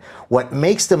method. What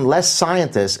makes them less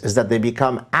scientists is that they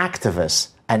become activists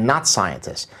and not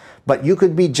scientists. But you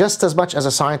could be just as much as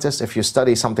a scientist if you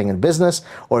study something in business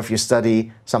or if you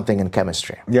study something in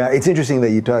chemistry. Yeah, it's interesting that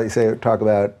you talk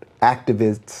about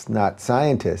activists, not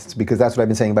scientists, because that's what I've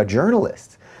been saying about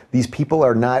journalists. These people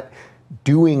are not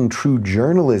doing true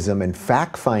journalism and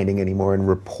fact-finding anymore and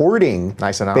reporting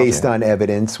Nice analogy. based on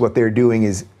evidence. What they're doing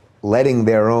is letting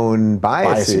their own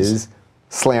biases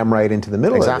slam right into the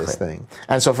middle of this thing.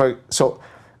 And so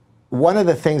one of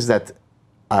the things that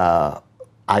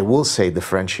I will say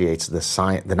differentiates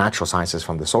the natural sciences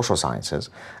from the social sciences,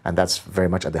 and that's very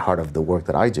much at the heart of the work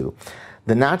that I do.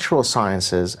 The natural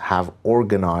sciences have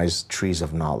organized trees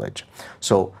of knowledge.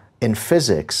 So in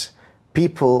physics,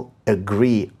 people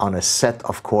agree on a set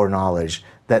of core knowledge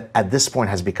that at this point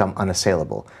has become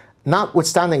unassailable.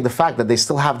 Notwithstanding the fact that they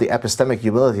still have the epistemic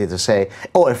humility to say,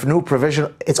 oh, if new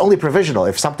provision, it's only provisional.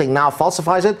 If something now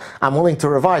falsifies it, I'm willing to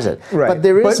revise it. Right. But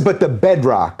there is but the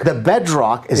bedrock. The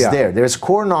bedrock is there. There's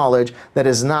core knowledge that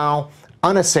is now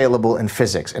unassailable in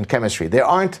physics and chemistry. There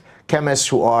aren't chemists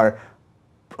who are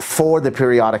for the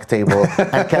periodic table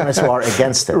and chemists who are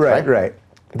against it. Right.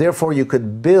 Therefore, you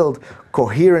could build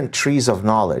coherent trees of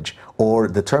knowledge, or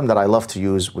the term that I love to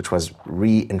use, which was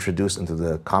reintroduced into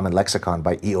the common lexicon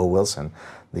by E.O. Wilson,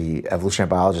 the evolutionary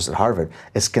biologist at Harvard,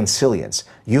 is consilience,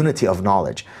 unity of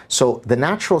knowledge. So the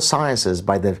natural sciences,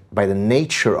 by the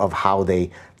nature of how they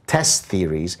test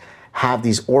theories, have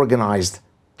these organized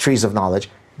trees of knowledge.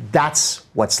 That's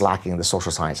what's lacking in the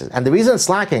social sciences. And the reason it's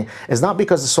lacking is not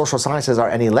because the social sciences are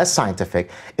any less scientific,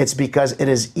 it's because it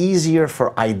is easier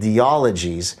for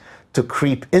ideologies to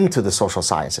creep into the social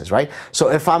sciences, right? So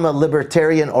if I'm a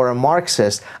libertarian or a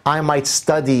Marxist, I might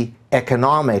study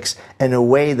economics in a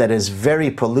way that is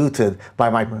very polluted by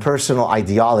my personal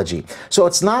ideology. So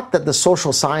it's not that the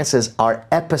social sciences are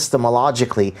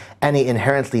epistemologically any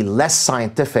inherently less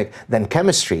scientific than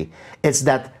chemistry. It's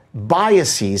that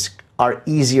biases are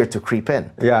easier to creep in.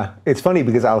 Yeah, it's funny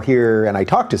because I'll hear, and I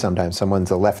talk to sometimes,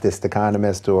 someone's a leftist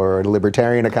economist or a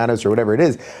libertarian economist or whatever it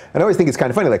is, and I always think it's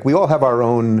kind of funny, like we all have our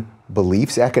own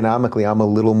beliefs. Economically, I'm a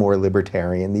little more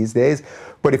libertarian these days,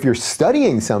 but if you're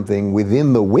studying something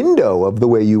within the window of the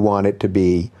way you want it to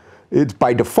be, it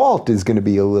by default is going to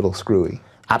be a little screwy.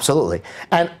 Absolutely.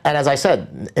 And as I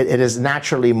said, it is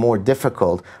naturally more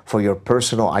difficult for your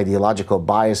personal ideological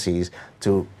biases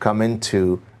to come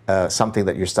into something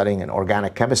that you're studying in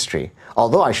organic chemistry.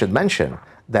 Although I should mention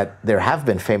that there have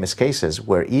been famous cases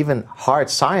where even hard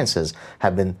sciences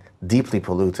have been deeply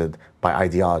polluted by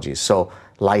ideologies. So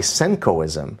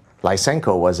Lysenkoism,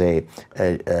 Lysenko was a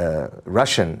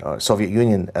Russian or Soviet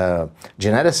Union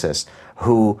geneticist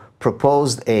who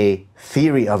proposed a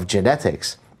theory of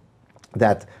genetics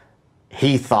that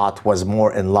he thought was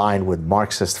more in line with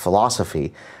Marxist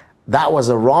philosophy. That was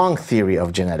a wrong theory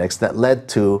of genetics that led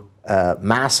to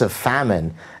massive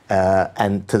famine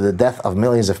and to the death of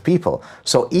millions of people.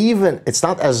 So even, it's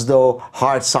not as though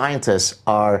hard scientists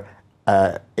are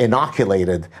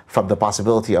inoculated from the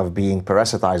possibility of being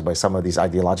parasitized by some of these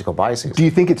ideological biases. Do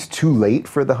you think it's too late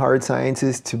for the hard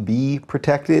sciences to be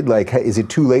protected? Like, is it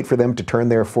too late for them to turn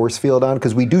their force field on?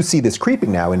 Because we do see this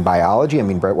creeping now in biology. I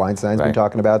mean, Brett Weinstein's been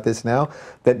talking about this now,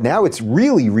 that now it's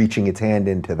really reaching its hand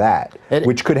into that,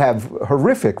 which could have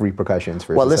horrific repercussions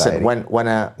for society. Well,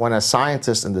 listen, when a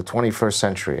scientist in the 21st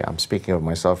century, I'm speaking of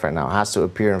myself right now, has to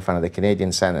appear in front of the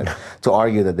Canadian Senate to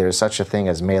argue that there is such a thing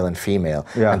as male and female,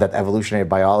 and that evolutionary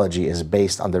biology is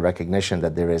based on the recognition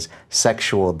that there is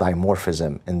sexual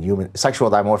dimorphism in human.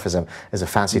 Sexual dimorphism is a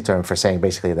fancy term for saying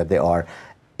basically that there are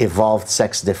evolved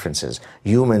sex differences.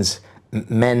 Humans,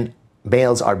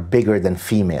 males are bigger than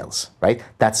females, right?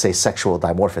 That's a sexual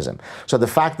dimorphism. So the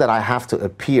fact that I have to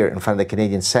appear in front of the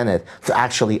Canadian Senate to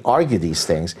actually argue these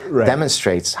things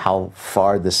demonstrates how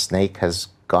far the snake has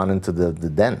gone into the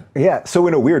den. Yeah, so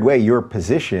in a weird way, your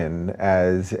position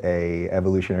as a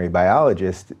evolutionary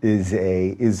biologist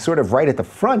is sort of right at the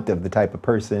front of the type of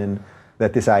person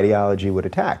that this ideology would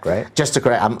attack, right? Just to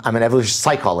correct, I'm an evolution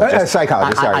psychologist.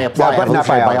 Psychologist, sorry. I apply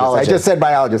evolutionary biology. I just said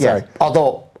biologist, sorry.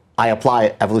 Although I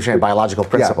apply evolutionary biological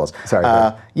principles.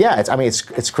 Sorry.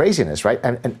 It's craziness, right?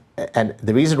 And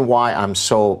the reason why I'm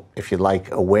so, if you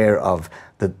like, aware of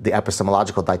the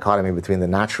epistemological dichotomy between the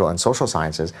natural and social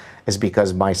sciences is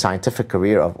because my scientific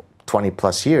career of 20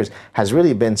 plus years has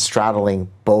really been straddling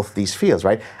both these fields,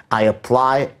 right? I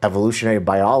apply evolutionary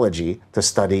biology to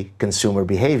study consumer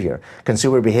behavior.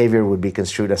 Consumer behavior would be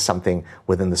construed as something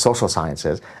within the social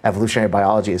sciences. Evolutionary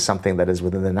biology is something that is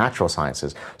within the natural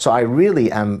sciences. So I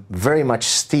really am very much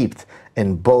steeped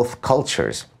in both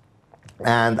cultures.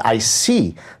 And I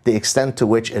see the extent to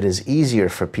which it is easier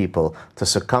for people to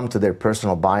succumb to their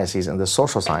personal biases in the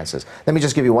social sciences. Let me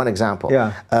just give you one example.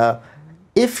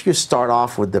 If you start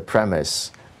off with the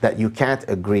premise that you can't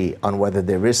agree on whether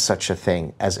there is such a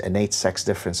thing as innate sex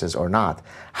differences or not,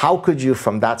 how could you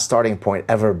from that starting point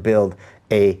ever build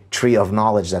a tree of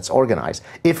knowledge that's organized?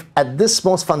 If at this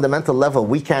most fundamental level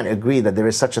we can't agree that there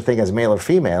is such a thing as male or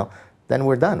female, then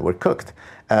we're done, we're cooked.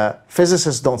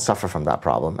 Physicists don't suffer from that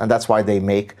problem, and that's why they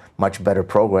make much better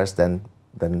progress than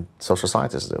social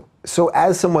scientists do. So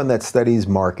as someone that studies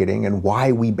marketing and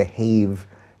why we behave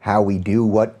how we do,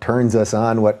 what turns us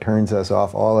on, what turns us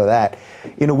off, all of that,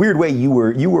 in a weird way, you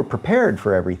were prepared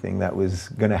for everything that was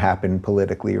going to happen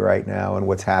politically right now and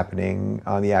what's happening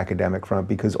on the academic front,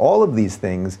 because all of these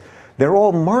things, they're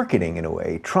all marketing in a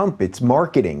way. Trump, it's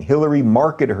marketing. Hillary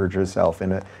marketed herself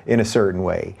in a certain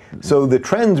way. So the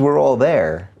trends were all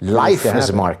there. Life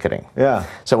is marketing. Yeah.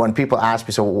 So when people ask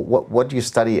me, so what do you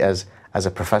study as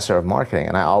a professor of marketing?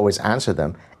 And I always answer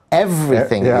them,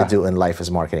 everything you do in life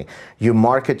is marketing. You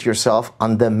market yourself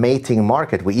on the mating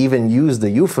market. We even use the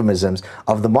euphemisms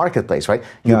of the marketplace, right?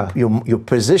 You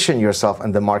position yourself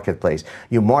in the marketplace.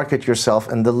 You market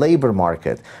yourself in the labor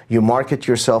market. You market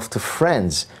yourself to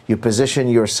friends. You position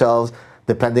yourself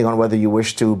depending on whether you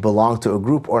wish to belong to a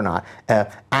group or not.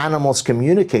 Animals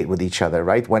communicate with each other,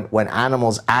 right? When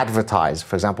animals advertise,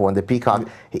 for example, when the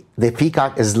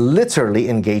peacock is literally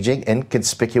engaging in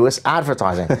conspicuous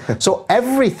advertising. So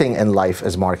everything in life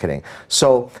is marketing.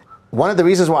 So one of the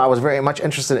reasons why I was very much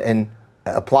interested in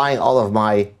applying all of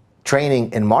my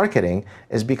training in marketing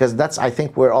is because that's, I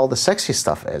think, where all the sexy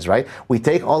stuff is, right? We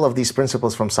take all of these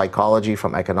principles from psychology,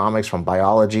 from economics, from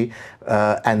biology,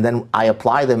 and then I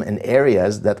apply them in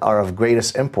areas that are of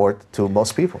greatest import to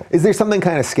most people. Is there something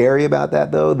kind of scary about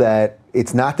that, though, that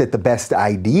it's not that the best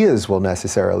ideas will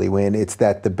necessarily win, it's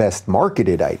that the best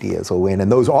marketed ideas will win,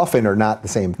 and those often are not the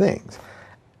same things?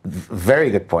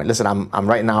 Very good point. Listen, I'm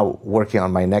right now working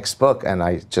on my next book, and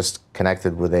I just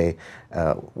connected with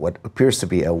what appears to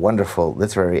be a wonderful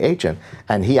literary agent,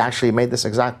 and he actually made this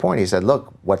exact point. He said,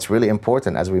 look, what's really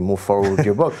important as we move forward with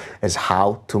your book is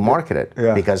how to market it,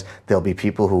 because there'll be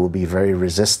people who will be very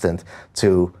resistant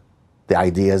to the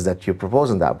ideas that you propose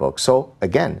in that book. So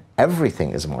again,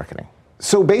 everything is marketing.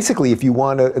 So basically, if you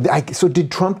want to, so did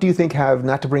Trump, do you think, have,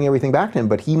 not to bring everything back to him,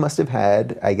 but he must have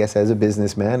had, I guess, as a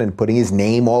businessman and putting his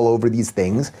name all over these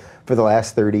things for the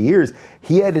last 30 years,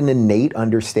 he had an innate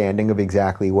understanding of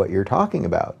exactly what you're talking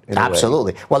about.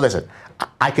 Absolutely. Well, listen,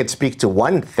 I could speak to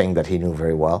one thing that he knew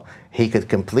very well. He could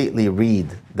completely read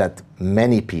that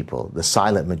many people, the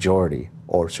silent majority,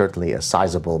 or certainly a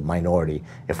sizable minority,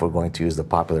 if we're going to use the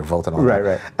popular vote and all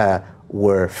Right, that,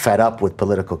 were fed up with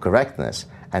political correctness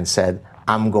and said,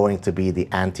 I'm going to be the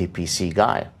anti-PC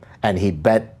guy. And he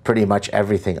bet pretty much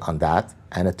everything on that,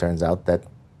 and it turns out that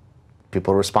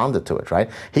people responded to it, right?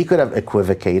 He could have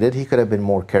equivocated, he could have been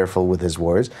more careful with his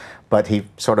words, but he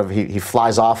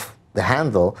flies off the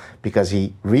handle because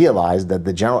he realized that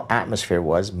the general atmosphere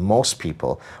was most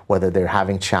people, whether they're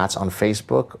having chats on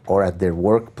Facebook or at their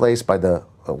workplace by the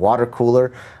water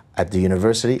cooler, at the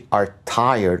university, are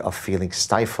tired of feeling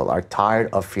stifled, are tired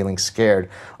of feeling scared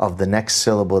of the next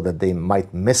syllable that they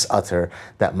might misutter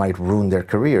that might ruin their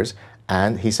careers.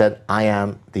 And he said, I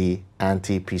am the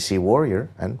anti-PC warrior,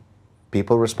 and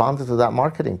people responded to that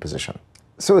marketing position.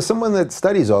 So as someone that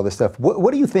studies all this stuff,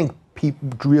 what do you think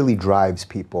really drives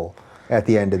people at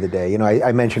the end of the day? You know,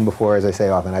 I mentioned before, as I say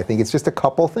often, I think it's just a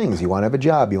couple things. You want to have a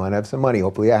job, you want to have some money,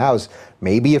 hopefully a house,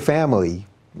 maybe a family,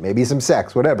 maybe some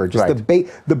sex, whatever. Just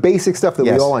the basic stuff that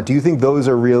we all want. Do you think those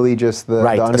are really just the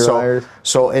underliers?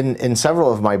 So in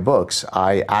several of my books,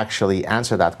 I actually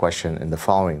answer that question in the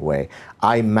following way.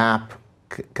 I map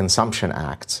consumption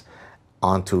acts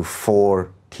onto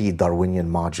 4 key Darwinian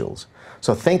modules.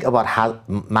 So think about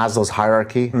Maslow's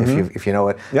hierarchy, if you know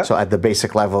it. Yep. So at the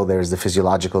basic level, there's the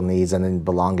physiological needs, and then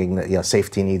belonging,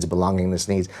 safety needs, belongingness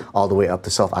needs, all the way up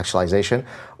to self-actualization.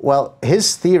 Well,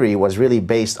 his theory was really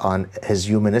based on his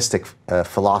humanistic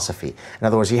philosophy. In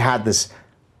other words, he had this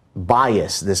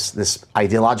bias, this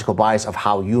ideological bias of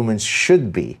how humans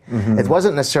should be. It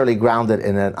wasn't necessarily grounded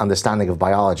in an understanding of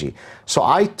biology. So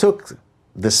I took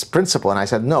this principle and I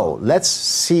said, no, let's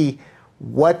see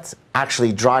what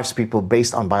actually drives people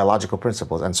based on biological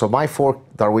principles. And so my 4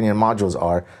 Darwinian modules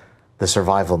are the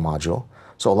survival module.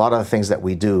 So a lot of the things that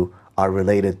we do are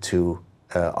related to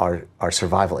our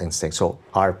survival instinct. So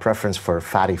our preference for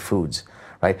fatty foods,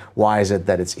 right? Why is it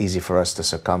that it's easy for us to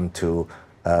succumb to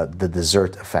the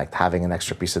dessert effect, having an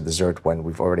extra piece of dessert when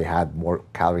we've already had more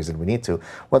calories than we need to?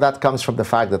 Well, that comes from the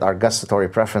fact that our gustatory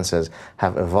preferences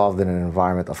have evolved in an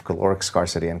environment of caloric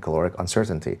scarcity and caloric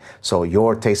uncertainty. So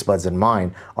your taste buds and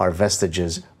mine are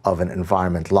vestiges of an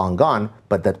environment long gone,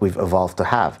 but that we've evolved to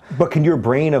have. But can your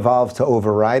brain evolve to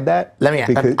override that?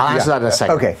 I'll answer that in a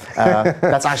second. Okay.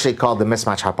 That's actually called the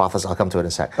mismatch hypothesis. I'll come to it in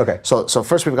a sec. Okay. So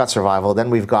first we've got survival,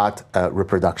 then we've got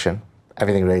reproduction,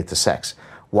 everything related to sex.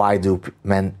 Why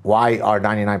are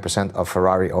 99% of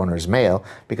Ferrari owners male?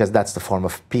 Because that's the form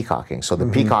of peacocking. So the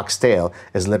peacock's tail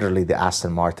is literally the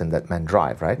Aston Martin that men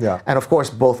drive, right? Yeah. And of course,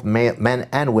 both men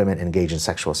and women engage in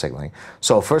sexual signaling.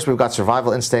 So first we've got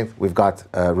survival instinct, we've got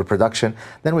reproduction,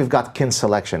 then we've got kin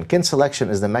selection. Kin selection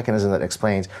is the mechanism that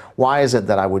explains why is it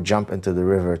that I would jump into the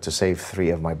river to save 3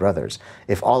 of my brothers?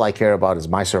 If all I care about is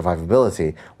my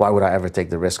survivability, why would I ever take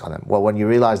the risk on them? Well, when you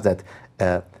realize that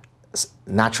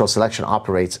natural selection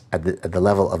operates at the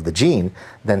level of the gene,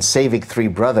 then saving 3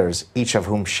 brothers, each of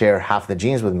whom share half the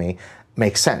genes with me,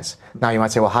 makes sense. Now you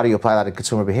might say, well, how do you apply that to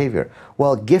consumer behavior?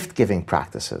 Well, gift-giving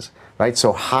practices, right?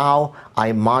 So how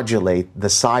I modulate the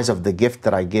size of the gift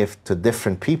that I give to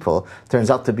different people turns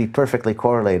out to be perfectly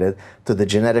correlated to the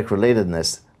genetic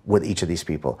relatedness with each of these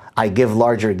people. I give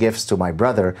larger gifts to my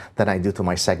brother than I do to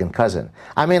my second cousin.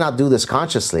 I may not do this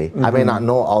consciously. I may not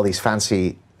know all these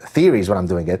fancy theories when I'm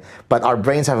doing it, but our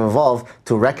brains have evolved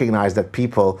to recognize that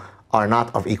people are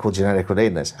not of equal genetic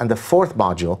relatedness. And the 4th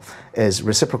module is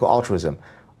reciprocal altruism.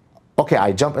 Okay,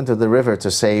 I jump into the river to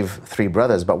save 3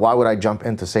 brothers, but why would I jump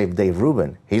in to save Dave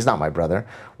Rubin? He's not my brother.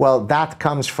 Well, that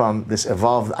comes from this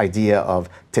evolved idea of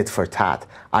tit for tat.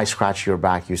 I scratch your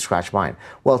back, you scratch mine.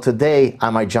 Well, today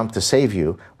I might jump to save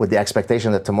you with the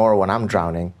expectation that tomorrow when I'm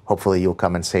drowning, hopefully you'll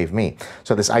come and save me.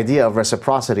 So this idea of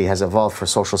reciprocity has evolved for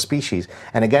social species.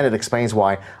 And again, it explains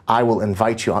why I will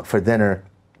invite you out for dinner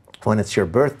when it's your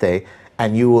birthday,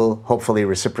 and you will hopefully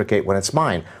reciprocate when it's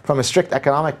mine. From a strict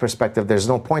economic perspective, there's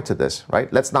no point to this,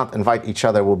 right? Let's not invite each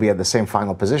other, we'll be at the same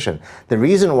final position. The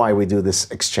reason why we do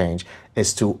this exchange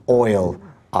is to oil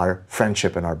our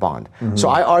friendship and our bond. So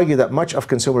I argue that much of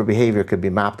consumer behavior could be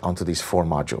mapped onto these 4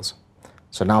 modules.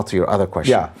 So now to your other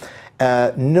question.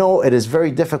 Yeah. No, it is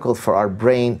very difficult for our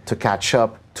brain to catch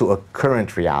up to a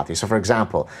current reality. So for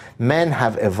example, men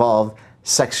have evolved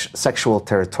sexual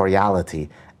territoriality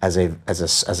as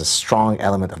a strong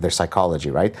element of their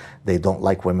psychology, right? They don't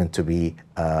like women to be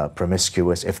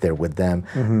promiscuous if they're with them.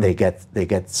 They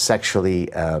get sexually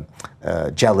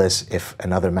jealous if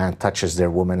another man touches their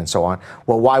woman and so on.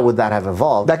 Well, why would that have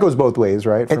evolved? That goes both ways,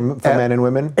 right? For men and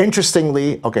women?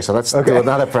 Interestingly, okay, so let's do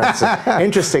another parenthesis.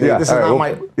 Interestingly, this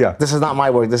is not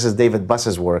my work, this is David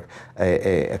Buss's work,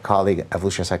 a colleague,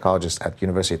 evolutionary psychologist at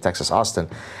University of Texas, Austin.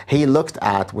 He looked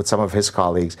at, with some of his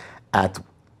colleagues, at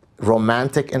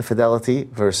romantic infidelity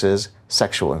versus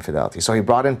sexual infidelity. So he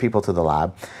brought in people to the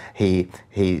lab. He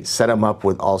set them up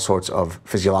with all sorts of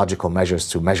physiological measures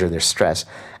to measure their stress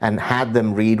and had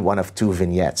them read one of two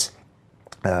vignettes.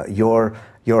 Your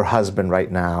husband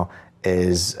right now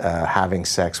is having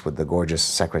sex with the gorgeous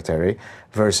secretary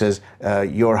versus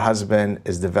your husband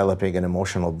is developing an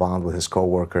emotional bond with his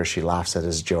coworker. She laughs at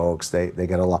his jokes. They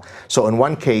get along. So in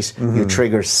one case, you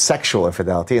trigger sexual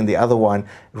infidelity, and the other one,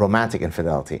 romantic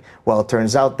infidelity. Well, it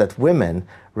turns out that women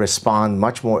respond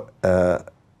much more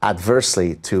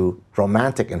adversely to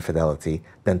romantic infidelity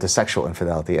than to sexual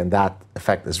infidelity, and that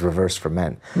effect is reversed for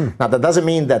men. Now, that doesn't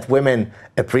mean that women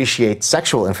appreciate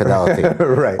sexual infidelity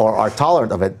right. or are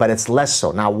tolerant of it, but it's less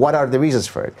so. Now, what are the reasons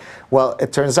for it? Well,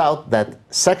 it turns out that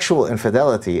sexual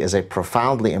infidelity is a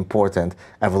profoundly important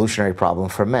evolutionary problem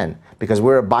for men, because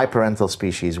we're a biparental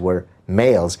species where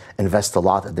males invest a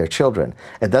lot in their children.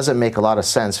 It doesn't make a lot of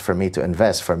sense for me to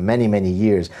invest for many, many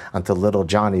years until little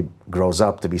Johnny grows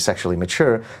up to be sexually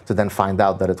mature to then find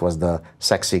out that it was the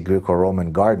sexy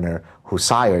Greco-Roman gardener who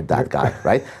sired that guy,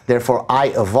 right? Therefore,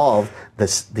 I evolved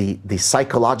the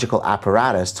psychological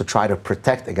apparatus to try to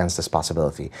protect against this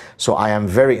possibility. So I am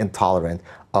very intolerant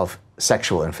of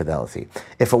sexual infidelity.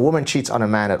 If a woman cheats on a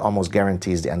man, it almost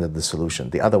guarantees the end of the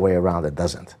solution. The other way around, it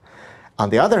doesn't. On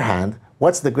the other hand,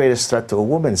 what's the greatest threat to a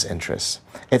woman's interests?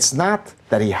 It's not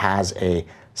that he has a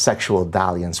sexual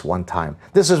dalliance one time.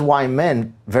 This is why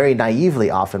men very naively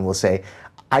often will say,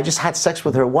 I just had sex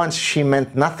with her once, she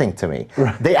meant nothing to me.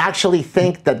 Right. They actually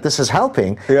think that this is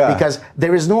helping because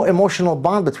there is no emotional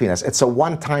bond between us. It's a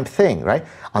one-time thing, right?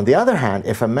 On the other hand,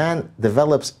 if a man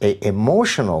develops an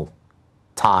emotional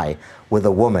tie with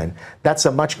a woman, that's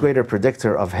a much greater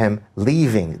predictor of him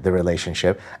leaving the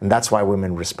relationship, and that's why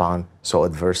women respond so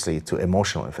adversely to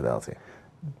emotional infidelity.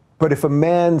 But if a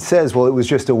man says, well, it was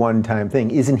just a one-time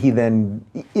thing, isn't he then,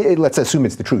 let's assume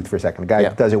it's the truth for a second, the guy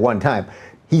does it one time,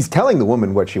 he's telling the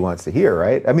woman what she wants to hear,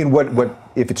 right? I mean, what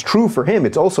if it's true for him,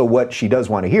 it's also what she does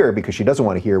want to hear, because she doesn't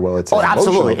want to hear, well, it's an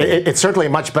absolutely. Thing. It's certainly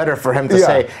much better for him to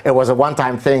say it was a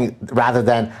one-time thing rather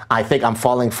than I think I'm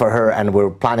falling for her and we're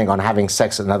planning on having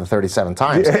sex another 37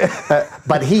 times.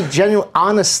 But he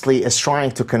honestly is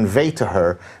trying to convey to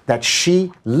her that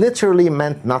she literally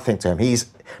meant nothing to him. He's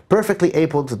perfectly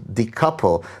able to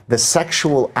decouple the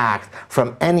sexual act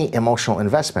from any emotional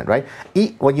investment, right?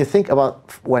 When you think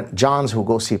about when Johns who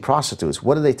go see prostitutes,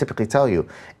 what do they typically tell you?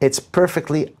 It's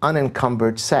perfectly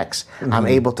unencumbered sex. I'm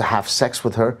able to have sex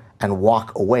with her and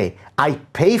walk away. I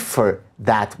pay for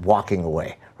that walking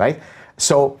away, right?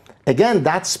 So again,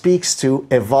 that speaks to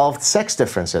evolved sex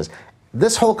differences.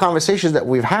 This whole conversation that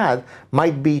we've had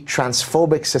might be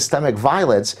transphobic systemic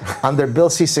violence under Bill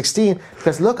C-16,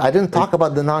 because look, I didn't talk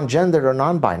about the non-gendered or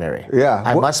non-binary.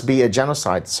 I must be a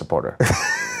genocide supporter.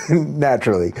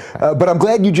 Naturally. But I'm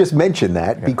glad you just mentioned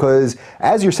that, because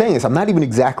as you're saying this, I'm not even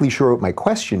exactly sure what my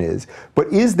question is, but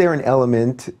is there an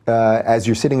element, as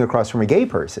you're sitting across from a gay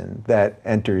person, that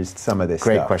enters some of this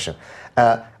stuff? Great question.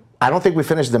 I don't think we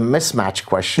finished the mismatch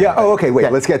question. Yeah. Oh, okay.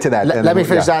 Wait. Let's get to that. Let me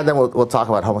finish that, and then we'll talk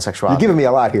about homosexuality. You're giving me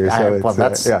a lot here, so well,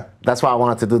 that's why I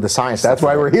wanted to do the science. That's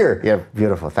why we're here. Yeah.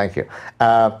 Beautiful. Thank you.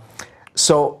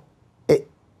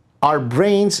 Our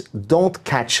brains don't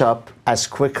catch up as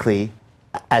quickly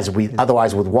as we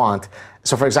otherwise would want.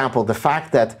 So, for example, the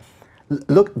fact that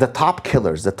look, the top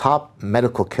killers, the top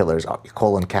medical killers, are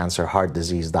colon cancer, heart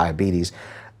disease, diabetes.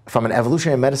 From an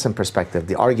evolutionary medicine perspective,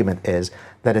 the argument is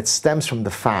that it stems from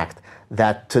the fact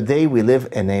that today we live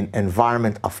in an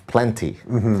environment of plenty,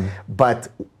 but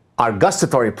our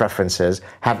gustatory preferences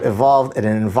have evolved in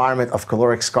an environment of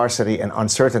caloric scarcity and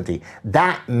uncertainty.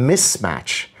 That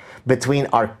mismatch between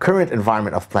our current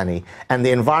environment of plenty and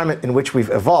the environment in which we've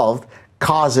evolved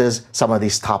causes some of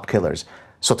these top killers.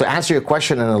 So to answer your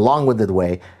question in a long-winded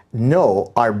way,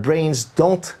 no, our brains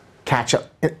don't catch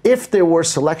up. If there were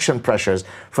selection pressures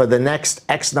for the next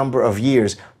X number of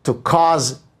years to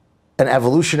cause an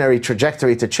evolutionary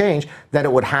trajectory to change, then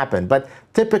it would happen. But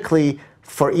typically,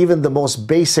 for even the most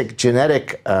basic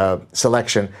genetic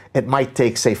selection, it might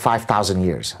take, say, 5,000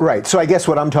 years. Right. So I guess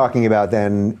what I'm talking about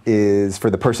then is for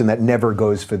the person that never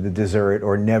goes for the dessert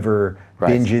or never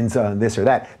binges on this or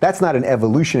that. That's not an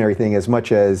evolutionary thing as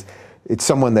much as it's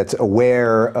someone that's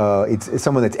aware, it's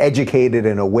someone that's educated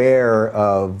and aware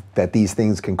of that these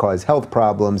things can cause health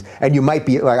problems. And you might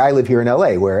be, like I live here in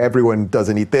LA where everyone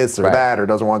doesn't eat this or that or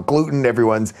doesn't want gluten.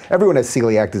 Everyone has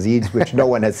celiac disease, which no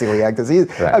one has celiac disease.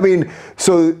 I mean,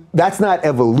 so that's not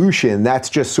evolution, that's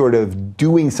just sort of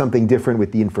doing something different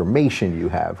with the information you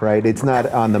have, right? It's not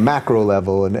on the macro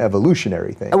level an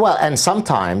evolutionary thing. Well, and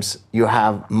sometimes you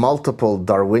have multiple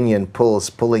Darwinian pulls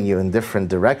pulling you in different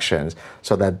directions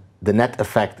so that the net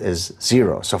effect is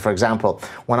zero. So for example,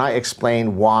 when I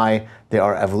explain why there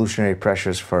are evolutionary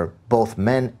pressures for both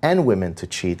men and women to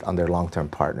cheat on their long-term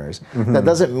partners, that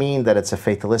doesn't mean that it's a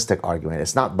fatalistic argument.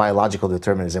 It's not biological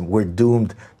determinism. We're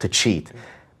doomed to cheat.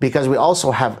 Because we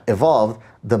also have evolved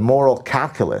the moral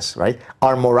calculus, right?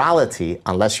 Our morality,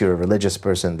 unless you're a religious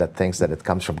person that thinks that it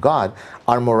comes from God,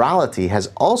 our morality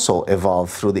has also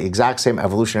evolved through the exact same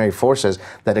evolutionary forces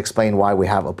that explain why we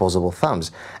have opposable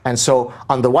thumbs. And so,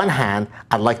 on the one hand,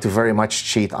 I'd like to very much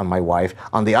cheat on my wife.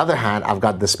 On the other hand, I've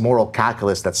got this moral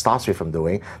calculus that stops me from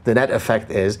doing. The net effect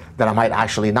is that I might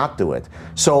actually not do it.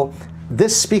 So,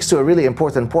 this speaks to a really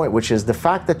important point, which is the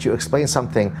fact that you explain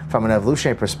something from an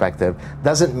evolutionary perspective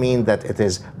doesn't mean that it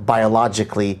is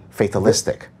biologically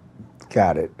fatalistic.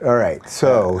 Got it. All right.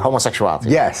 So homosexuality.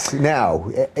 Yes. Now,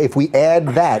 if we add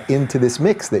that into this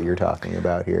mix that you're talking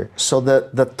about here. So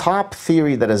the top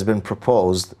theory that has been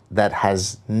proposed that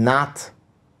has not,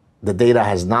 the data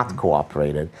has not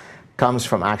cooperated, comes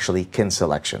from actually kin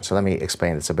selection. So let me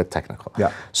explain. It's a bit technical.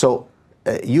 Yeah. So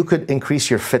you could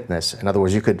increase your fitness. In other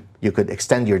words, you could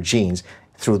extend your genes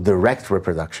through direct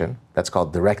reproduction. That's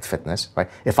called direct fitness, right?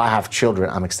 If I have children,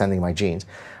 I'm extending my genes.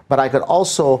 But I could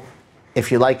also,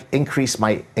 if you like, increase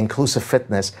my inclusive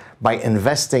fitness by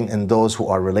investing in those who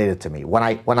are related to me. When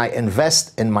I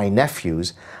invest in my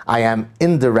nephews, I am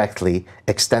indirectly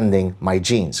extending my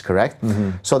genes, correct?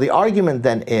 So the argument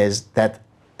then is that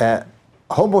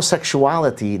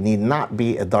homosexuality need not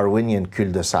be a Darwinian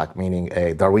cul-de-sac, meaning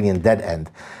a Darwinian dead end,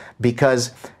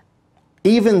 because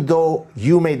even though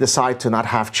you may decide to not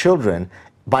have children,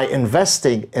 by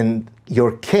investing in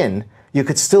your kin, you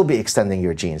could still be extending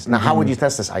your genes. Now, how would you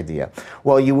test this idea?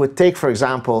 Well, you would take, for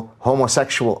example,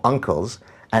 homosexual uncles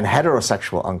and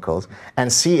heterosexual uncles and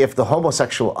see if the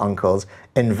homosexual uncles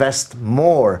invest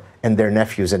more in their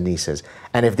nephews and nieces.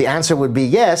 And if the answer would be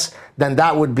yes, then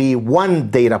that would be one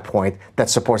data point that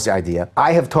supports the idea.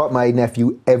 I have taught my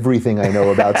nephew everything I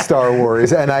know about Star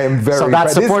Wars, and I am very so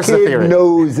that supports this the kid theory.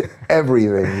 knows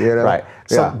everything, you know? Right.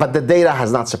 So, Yeah. but the data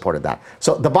has not supported that.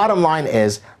 So the bottom line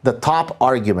is the top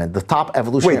argument, the top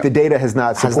evolutionary... Wait, the data has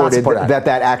not supported that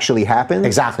actually happens?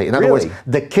 Exactly. In other words,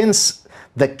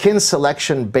 the kin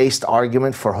selection-based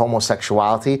argument for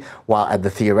homosexuality, while at the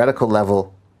theoretical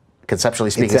level, conceptually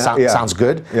speaking, sounds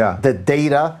good, the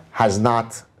data has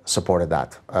not supported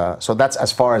that. So that's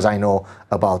as far as I know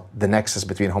about the nexus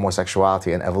between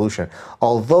homosexuality and evolution.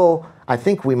 Although, I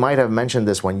think we might have mentioned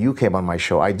this when you came on my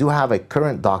show, I do have a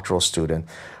current doctoral student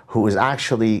who is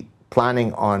actually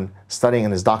planning on studying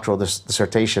in his doctoral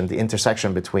dissertation the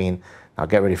intersection between, now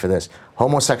get ready for this,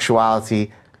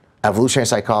 homosexuality, evolutionary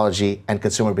psychology, and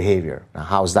consumer behavior. Now,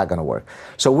 how is that going to work?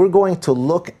 So we're going to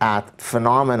look at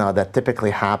phenomena that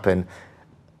typically happen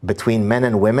between men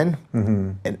and women.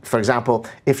 And for example,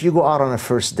 if you go out on a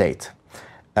first date,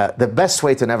 the best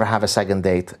way to never have a second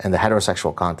date in the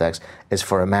heterosexual context is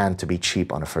for a man to be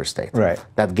cheap on a first date. Right.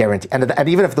 That guarantee. And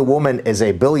even if the woman is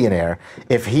a billionaire,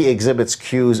 if he exhibits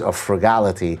cues of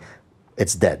frugality,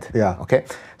 it's dead. Yeah. Okay?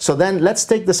 So then let's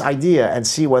take this idea and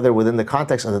see whether within the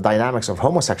context of the dynamics of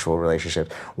homosexual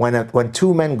relationships, when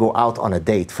two men go out on a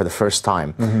date for the first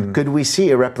time, could we see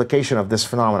a replication of this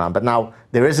phenomenon? But now,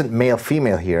 there isn't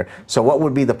male-female here, so what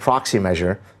would be the proxy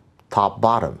measure?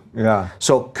 Top-bottom. Yeah.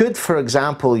 So could, for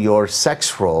example, your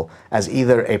sex role as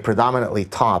either a predominantly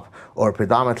top or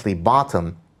predominantly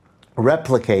bottom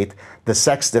replicate the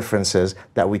sex differences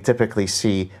that we typically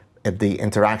see in the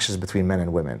interactions between men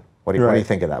and women? What do you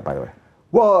think of that, by the way?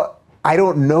 Well, I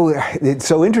don't know. It's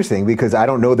so interesting because I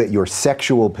don't know that your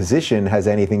sexual position has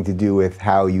anything to do with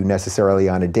how you necessarily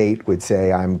on a date would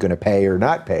say, I'm going to pay or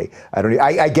not pay.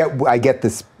 I get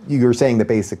this. You're saying that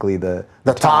basically the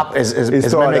top is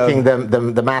mimicking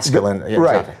the masculine. Yeah,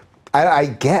 right.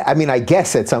 Exactly. I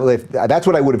guess at some, that's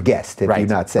what I would have guessed if you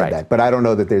not said that. But I don't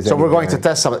know that there's. So we're going to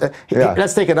test some.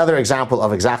 Let's take another example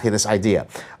of exactly this idea.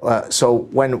 So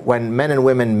when men and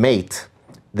women mate,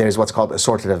 there's what's called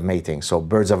assortative mating. So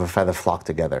birds of a feather flock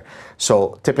together.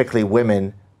 So typically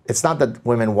women, it's not that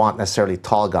women want necessarily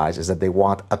tall guys, it's that they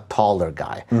want a taller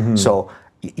guy. So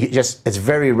it's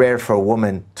very rare for a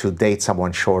woman to date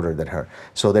someone shorter than her.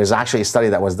 So there's actually a study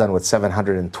that was done with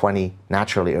 720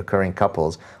 naturally occurring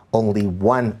couples. Only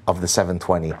one of the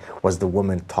 720 was the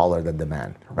woman taller than the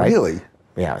man, right? Really?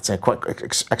 Yeah, it's quite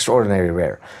extraordinarily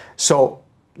rare. So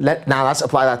now let's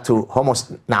apply that to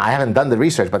Now, I haven't done the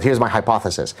research, but here's my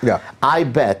hypothesis. Yeah. I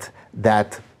bet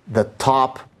that the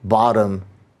top-bottom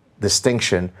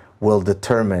distinction will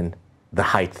determine the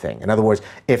height thing. In other words,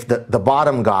 if the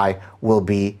bottom guy will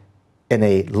be in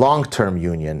a long-term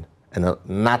union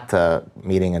not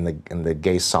meeting in the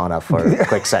gay sauna for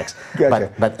quick sex,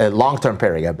 Gotcha. but a long-term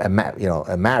pairing,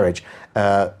 a marriage,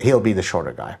 he'll be the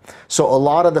shorter guy. So a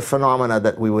lot of the phenomena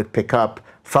that we would pick up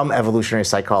from evolutionary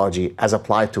psychology as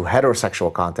applied to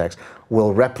heterosexual context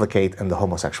will replicate in the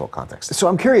homosexual context. So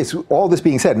I'm curious, all this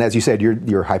being said, and as you said,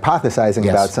 you're hypothesizing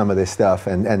Yes. about some of this stuff,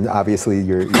 and obviously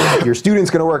your student's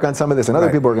going to work on some of this, and other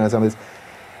Right. people are working on some of this.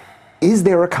 Is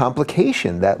there a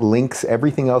complication that links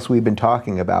everything else we've been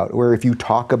talking about, where if you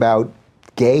talk about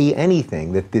gay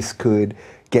anything, that this could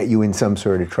get you in some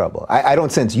sort of trouble? I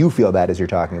don't sense you feel that as you're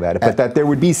talking about it, but that there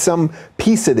would be some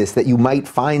piece of this that you might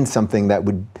find something that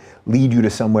would lead you to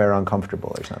somewhere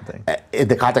uncomfortable or something. In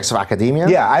the context of academia?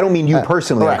 Yeah, I don't mean you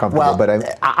personally Right. uncomfortable, Well, but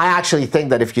I actually think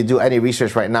that if you do any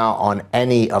research right now on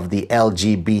any of the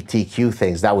LGBTQ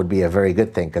things, that would be a very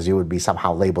good thing, because you would be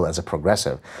somehow labeled as a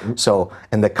progressive. So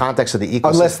in the context of the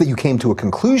ecosystem... unless that you came to a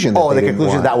conclusion that Oh, they the didn't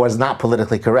conclusion want. that was not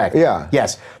politically correct. Yeah.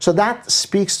 Yes. So that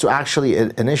speaks to actually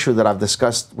an issue that I've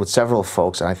discussed with several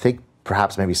folks, and I think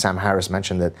perhaps maybe Sam Harris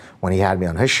mentioned it when he had me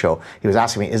on his show. He was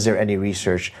asking me, is there any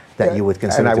research that you would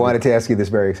consider? And I wanted to ask you this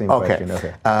very same question.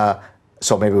 Okay.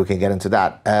 So maybe we can get into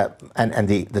that. And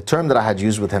the term that I had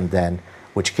used with him then,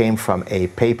 which came from a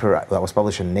paper that was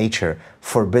published in Nature,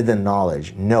 forbidden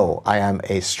knowledge. No, I am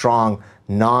a strong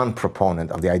non-proponent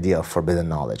of the idea of forbidden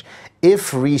knowledge.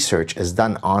 If research is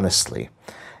done honestly,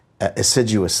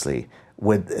 assiduously,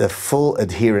 with a full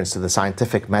adherence to the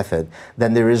scientific method,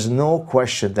 then there is no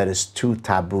question that is too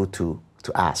taboo to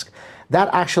ask. That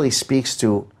actually speaks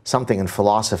to something in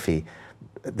philosophy,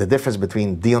 the difference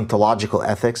between deontological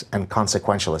ethics and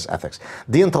consequentialist ethics.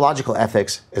 Deontological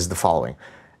ethics is the following: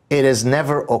 it is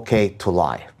never okay to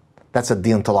lie. That's a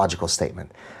deontological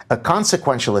statement. A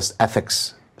consequentialist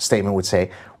ethics statement would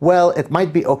say, well, it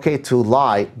might be okay to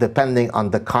lie depending on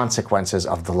the consequences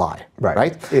of the lie.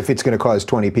 Right? If it's going to cause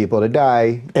 20 people to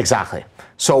die. Exactly.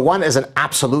 So one is an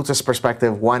absolutist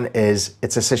perspective, one is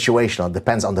it's a situational, it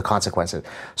depends on the consequences.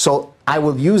 So I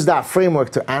will use that framework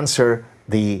to answer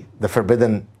the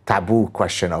forbidden taboo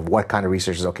question of what kind of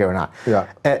research is okay or not. Yeah.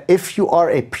 If you are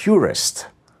a purist,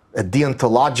 a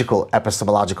deontological,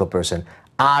 epistemological person,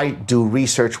 I do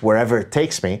research wherever it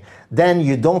takes me, then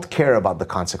you don't care about the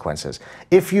consequences.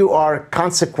 If you are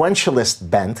consequentialist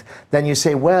bent, then you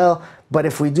say, well, but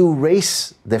if we do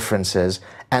race differences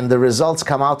and the results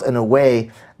come out in a way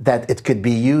that it could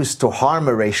be used to harm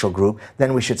a racial group,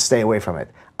 then we should stay away from it.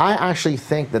 I actually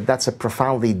think that that's a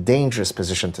profoundly dangerous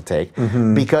position to take,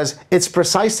 because it's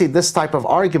precisely this type of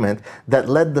argument that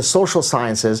led the social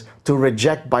sciences to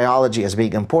reject biology as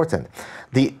being important.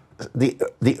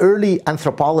 The early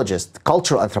anthropologists,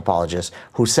 cultural anthropologists,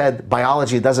 who said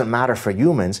biology doesn't matter for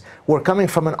humans, were coming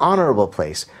from an honorable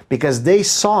place, because they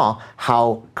saw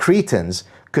how Cretans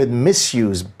could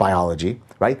misuse biology,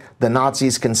 right? The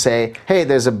Nazis can say, hey,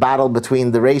 there's a battle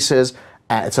between the races,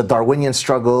 it's a Darwinian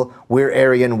struggle, we're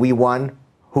Aryan, we won.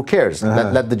 Who cares?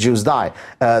 Let the Jews die.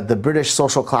 The British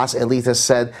social class elitists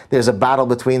said there's a battle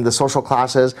between the social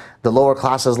classes, the lower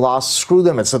classes lost, screw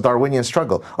them, it's a Darwinian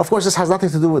struggle. Of course, this has nothing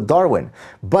to do with Darwin,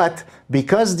 but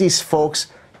because these folks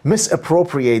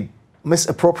misappropriated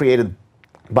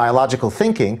biological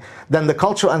thinking, then the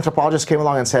cultural anthropologists came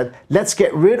along and said, let's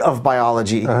get rid of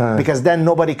biology because then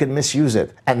nobody could misuse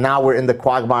it. And now we're in the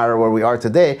quagmire where we are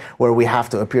today, where we have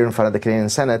to appear in front of the Canadian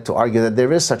Senate to argue that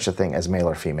there is such a thing as male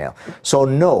or female. So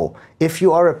no, if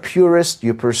you are a purist,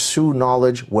 you pursue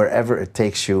knowledge wherever it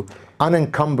takes you,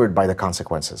 unencumbered by the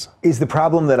consequences. Is the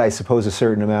problem that I suppose a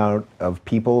certain amount of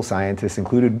people, scientists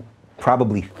included,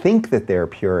 probably think that they're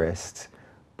purists,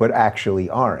 but actually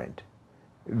aren't?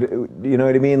 You know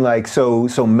what I mean? Like, so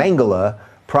Mengele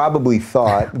probably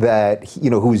thought that,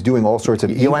 who was doing all sorts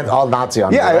of... You went all Nazi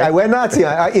on me, Yeah, right? I went Nazi.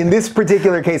 In this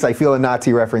particular case, I feel a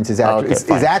Nazi reference is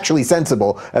actually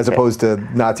sensible, as opposed to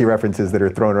Nazi references that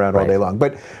are thrown around all day long.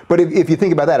 But if you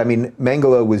think about that, I mean,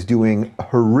 Mengele was doing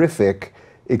horrific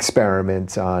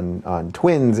experiments on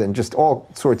twins and just all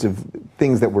sorts of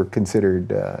things that were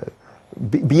considered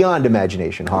beyond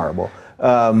imagination horrible.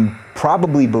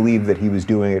 Probably believed that he was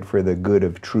doing it for the good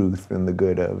of truth and the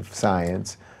good of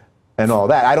science and all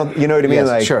that. I don't, you know what I mean? Yes,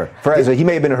 like, sure. So he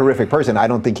may have been a horrific person. I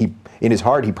don't think in his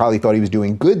heart, he probably thought he was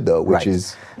doing good though, which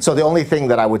is... So the only thing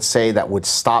that I would say that would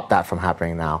stop that from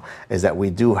happening now is that we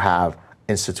do have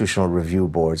institutional review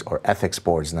boards or ethics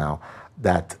boards now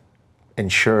that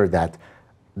ensure that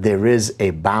there is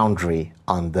a boundary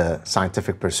on the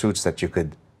scientific pursuits that you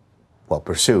could,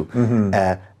 pursue.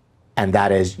 And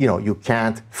that is, you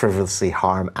can't frivolously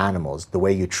harm animals. The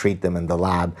way you treat them in the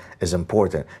lab is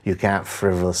important. You can't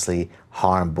frivolously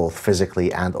harm both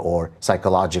physically and or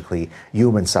psychologically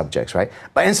human subjects, right?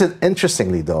 But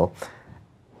interestingly though,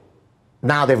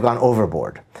 now they've gone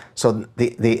overboard. So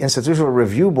the institutional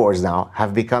review boards now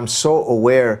have become so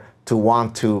aware to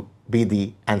want to be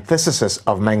the antithesis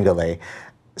of Mengele,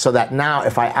 so that now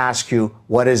if I ask you,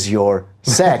 what is your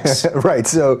sex? Right,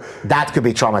 so that could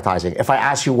be traumatizing. If I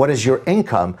ask you, what is your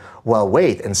income? Well,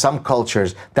 wait, in some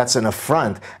cultures, that's an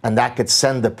affront, and that could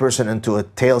send the person into a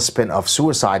tailspin of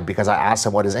suicide because I asked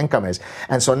them what his income is.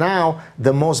 And so now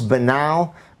the most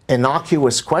banal,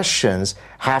 innocuous questions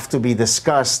have to be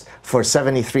discussed for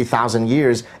 73,000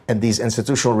 years in these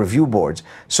institutional review boards.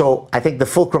 So I think the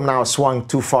fulcrum now swung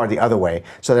too far the other way,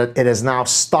 so that it is now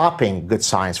stopping good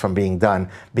science from being done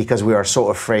because we are so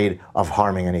afraid of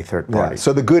harming any third party. Yeah.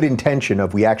 So the good intention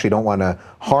of we actually don't want to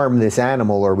harm this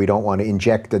animal, or we don't want to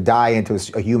inject a dye into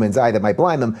a human's eye that might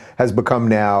blind them, has become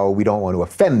now we don't want to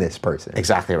offend this person.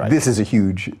 Exactly right. This is a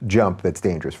huge jump that's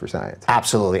dangerous for science.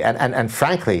 Absolutely. And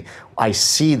frankly, I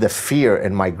see the fear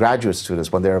in my graduate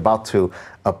students when they're about to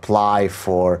apply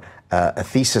for a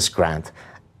thesis grant,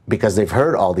 because they've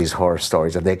heard all these horror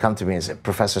stories, and they come to me and say,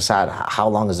 Professor Saad, how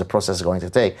long is the process going to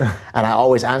take? And I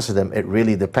always answer them, it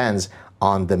really depends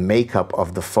on the makeup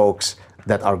of the folks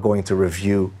that are going to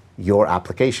review your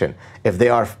application. If they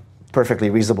are perfectly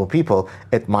reasonable people,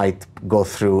 it might go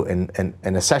through in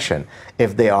a session.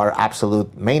 If they are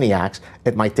absolute maniacs,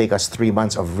 it might take us 3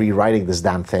 months of rewriting this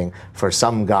damn thing for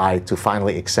some guy to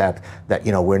finally accept that,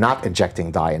 we're not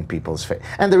injecting dye in people's face.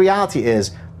 And the reality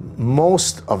is,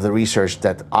 most of the research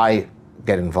that I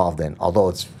get involved in, although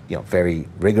it's very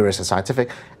rigorous and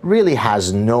scientific, really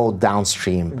has no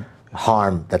downstream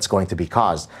harm that's going to be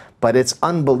caused. But it's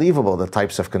unbelievable the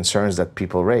types of concerns that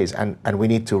people raise, and we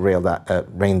need to rein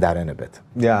that in a bit.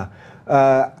 Yeah.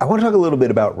 I want to talk a little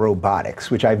bit about robotics,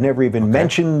 which I've never even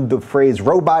mentioned the phrase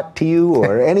robot to you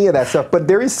or any of that stuff, but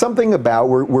there is something about,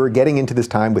 we're getting into this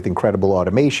time with incredible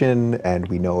automation, and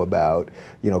we know about,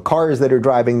 cars that are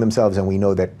driving themselves, and we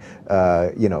know that,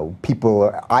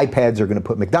 iPads are going to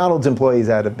put McDonald's employees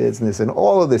out of business and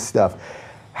all of this stuff.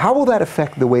 How will that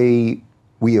affect the way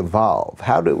we evolve?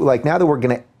 Now that we're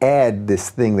going to add this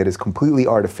thing that is completely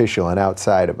artificial and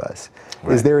outside of us,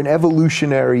 is there an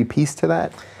evolutionary piece to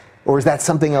that? Or is that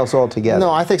something else altogether?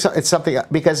 No, I think so. It's something,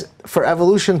 because for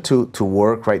evolution to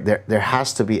work, right, there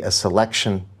has to be a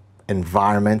selection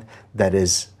environment that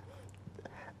is,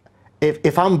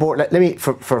 if I'm born, let me,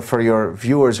 for your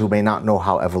viewers who may not know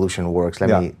how evolution works,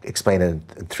 let me explain it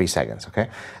in 3 seconds, okay?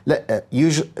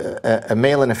 Usually, a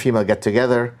male and a female get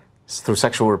together, through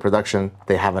sexual reproduction,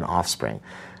 they have an offspring.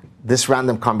 This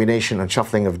random combination and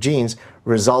shuffling of genes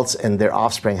results in their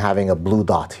offspring having a blue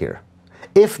dot here.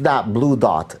 If that blue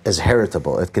dot is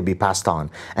heritable, it could be passed on.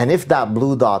 And if that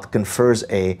blue dot confers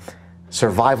a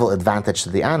survival advantage to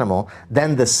the animal,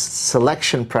 then the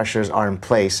selection pressures are in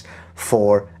place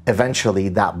for eventually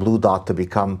that blue dot to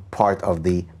become part of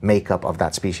the makeup of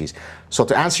that species. So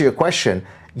to answer your question,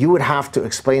 you would have to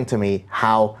explain to me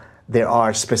how there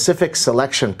are specific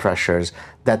selection pressures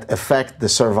that affect the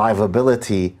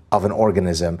survivability of an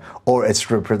organism or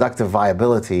its reproductive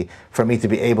viability for me to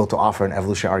be able to offer an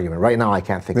evolutionary argument. Right now, I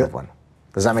can't think of one.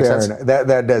 Does that make sense?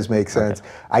 That does make sense.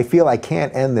 I feel I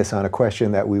can't end this on a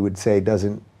question that we would say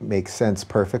doesn't make sense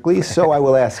perfectly, so I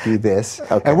will ask you this.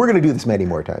 And we're going to do this many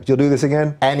more times. You'll do this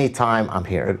again? Anytime I'm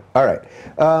here. All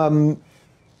right.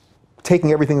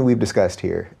 Taking everything that we've discussed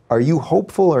here, are you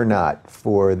hopeful or not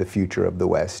for the future of the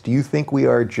West? Do you think we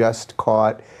are just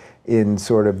caught in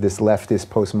sort of this leftist,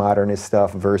 postmodernist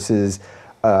stuff versus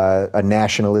a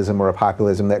nationalism or a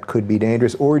populism that could be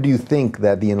dangerous? Or do you think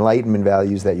that the Enlightenment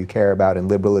values that you care about and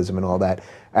liberalism and all that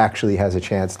actually has a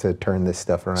chance to turn this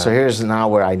stuff around? So here's now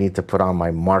where I need to put on my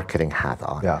marketing hat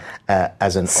on.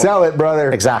 Sell it,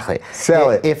 brother. Exactly. Sell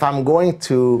it. If I'm going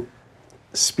to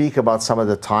speak about some of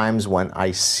the times when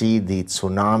I see the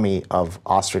tsunami of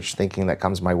ostrich thinking that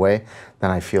comes my way,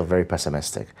 then I feel very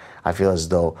pessimistic. I feel as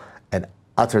though an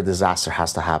utter disaster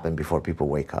has to happen before people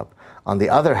wake up. On the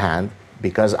other hand,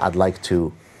 because I'd like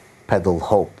to peddle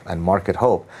hope and market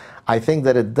hope, I think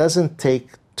that it doesn't take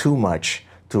too much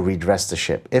to redress the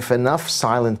ship. If enough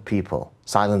silent people,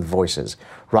 silent voices,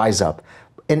 rise up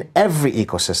in every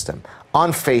ecosystem,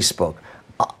 on Facebook,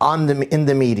 in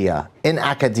the media, in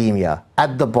academia,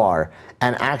 at the bar,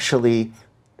 and actually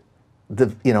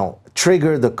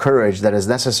trigger the courage that is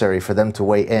necessary for them to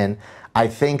weigh in, I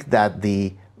think that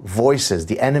the voices,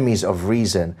 the enemies of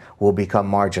reason, will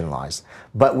become marginalized.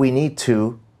 But we need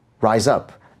to rise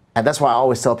up. And that's why I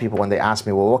always tell people when they ask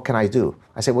me, well, what can I do?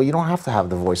 I say, well, you don't have to have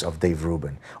the voice of Dave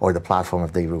Rubin or the platform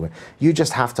of Dave Rubin. You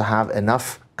just have to have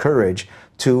enough courage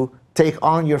to take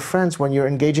on your friends when you're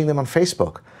engaging them on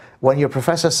Facebook. When your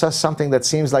professor says something that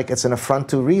seems like it's an affront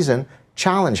to reason,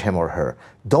 challenge him or her.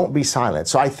 Don't be silent.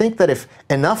 So I think that if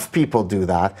enough people do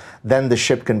that, then the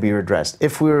ship can be redressed.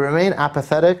 If we remain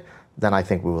apathetic, then I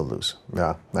think we will lose.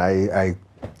 Yeah, I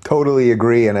totally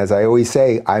agree. And as I always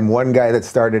say, I'm one guy that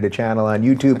started a channel on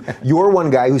YouTube. You're one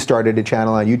guy who started a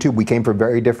channel on YouTube. We came from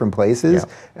very different places.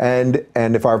 Yeah.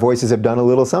 And if our voices have done a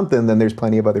little something, then there's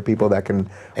plenty of other people that can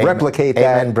replicate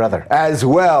that. Amen, brother. As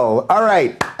well. All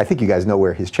right. I think you guys know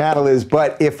where his channel is,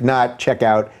 but if not, check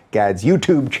out Gad's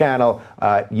YouTube channel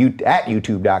at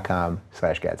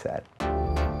youtube.com/Gad Saad.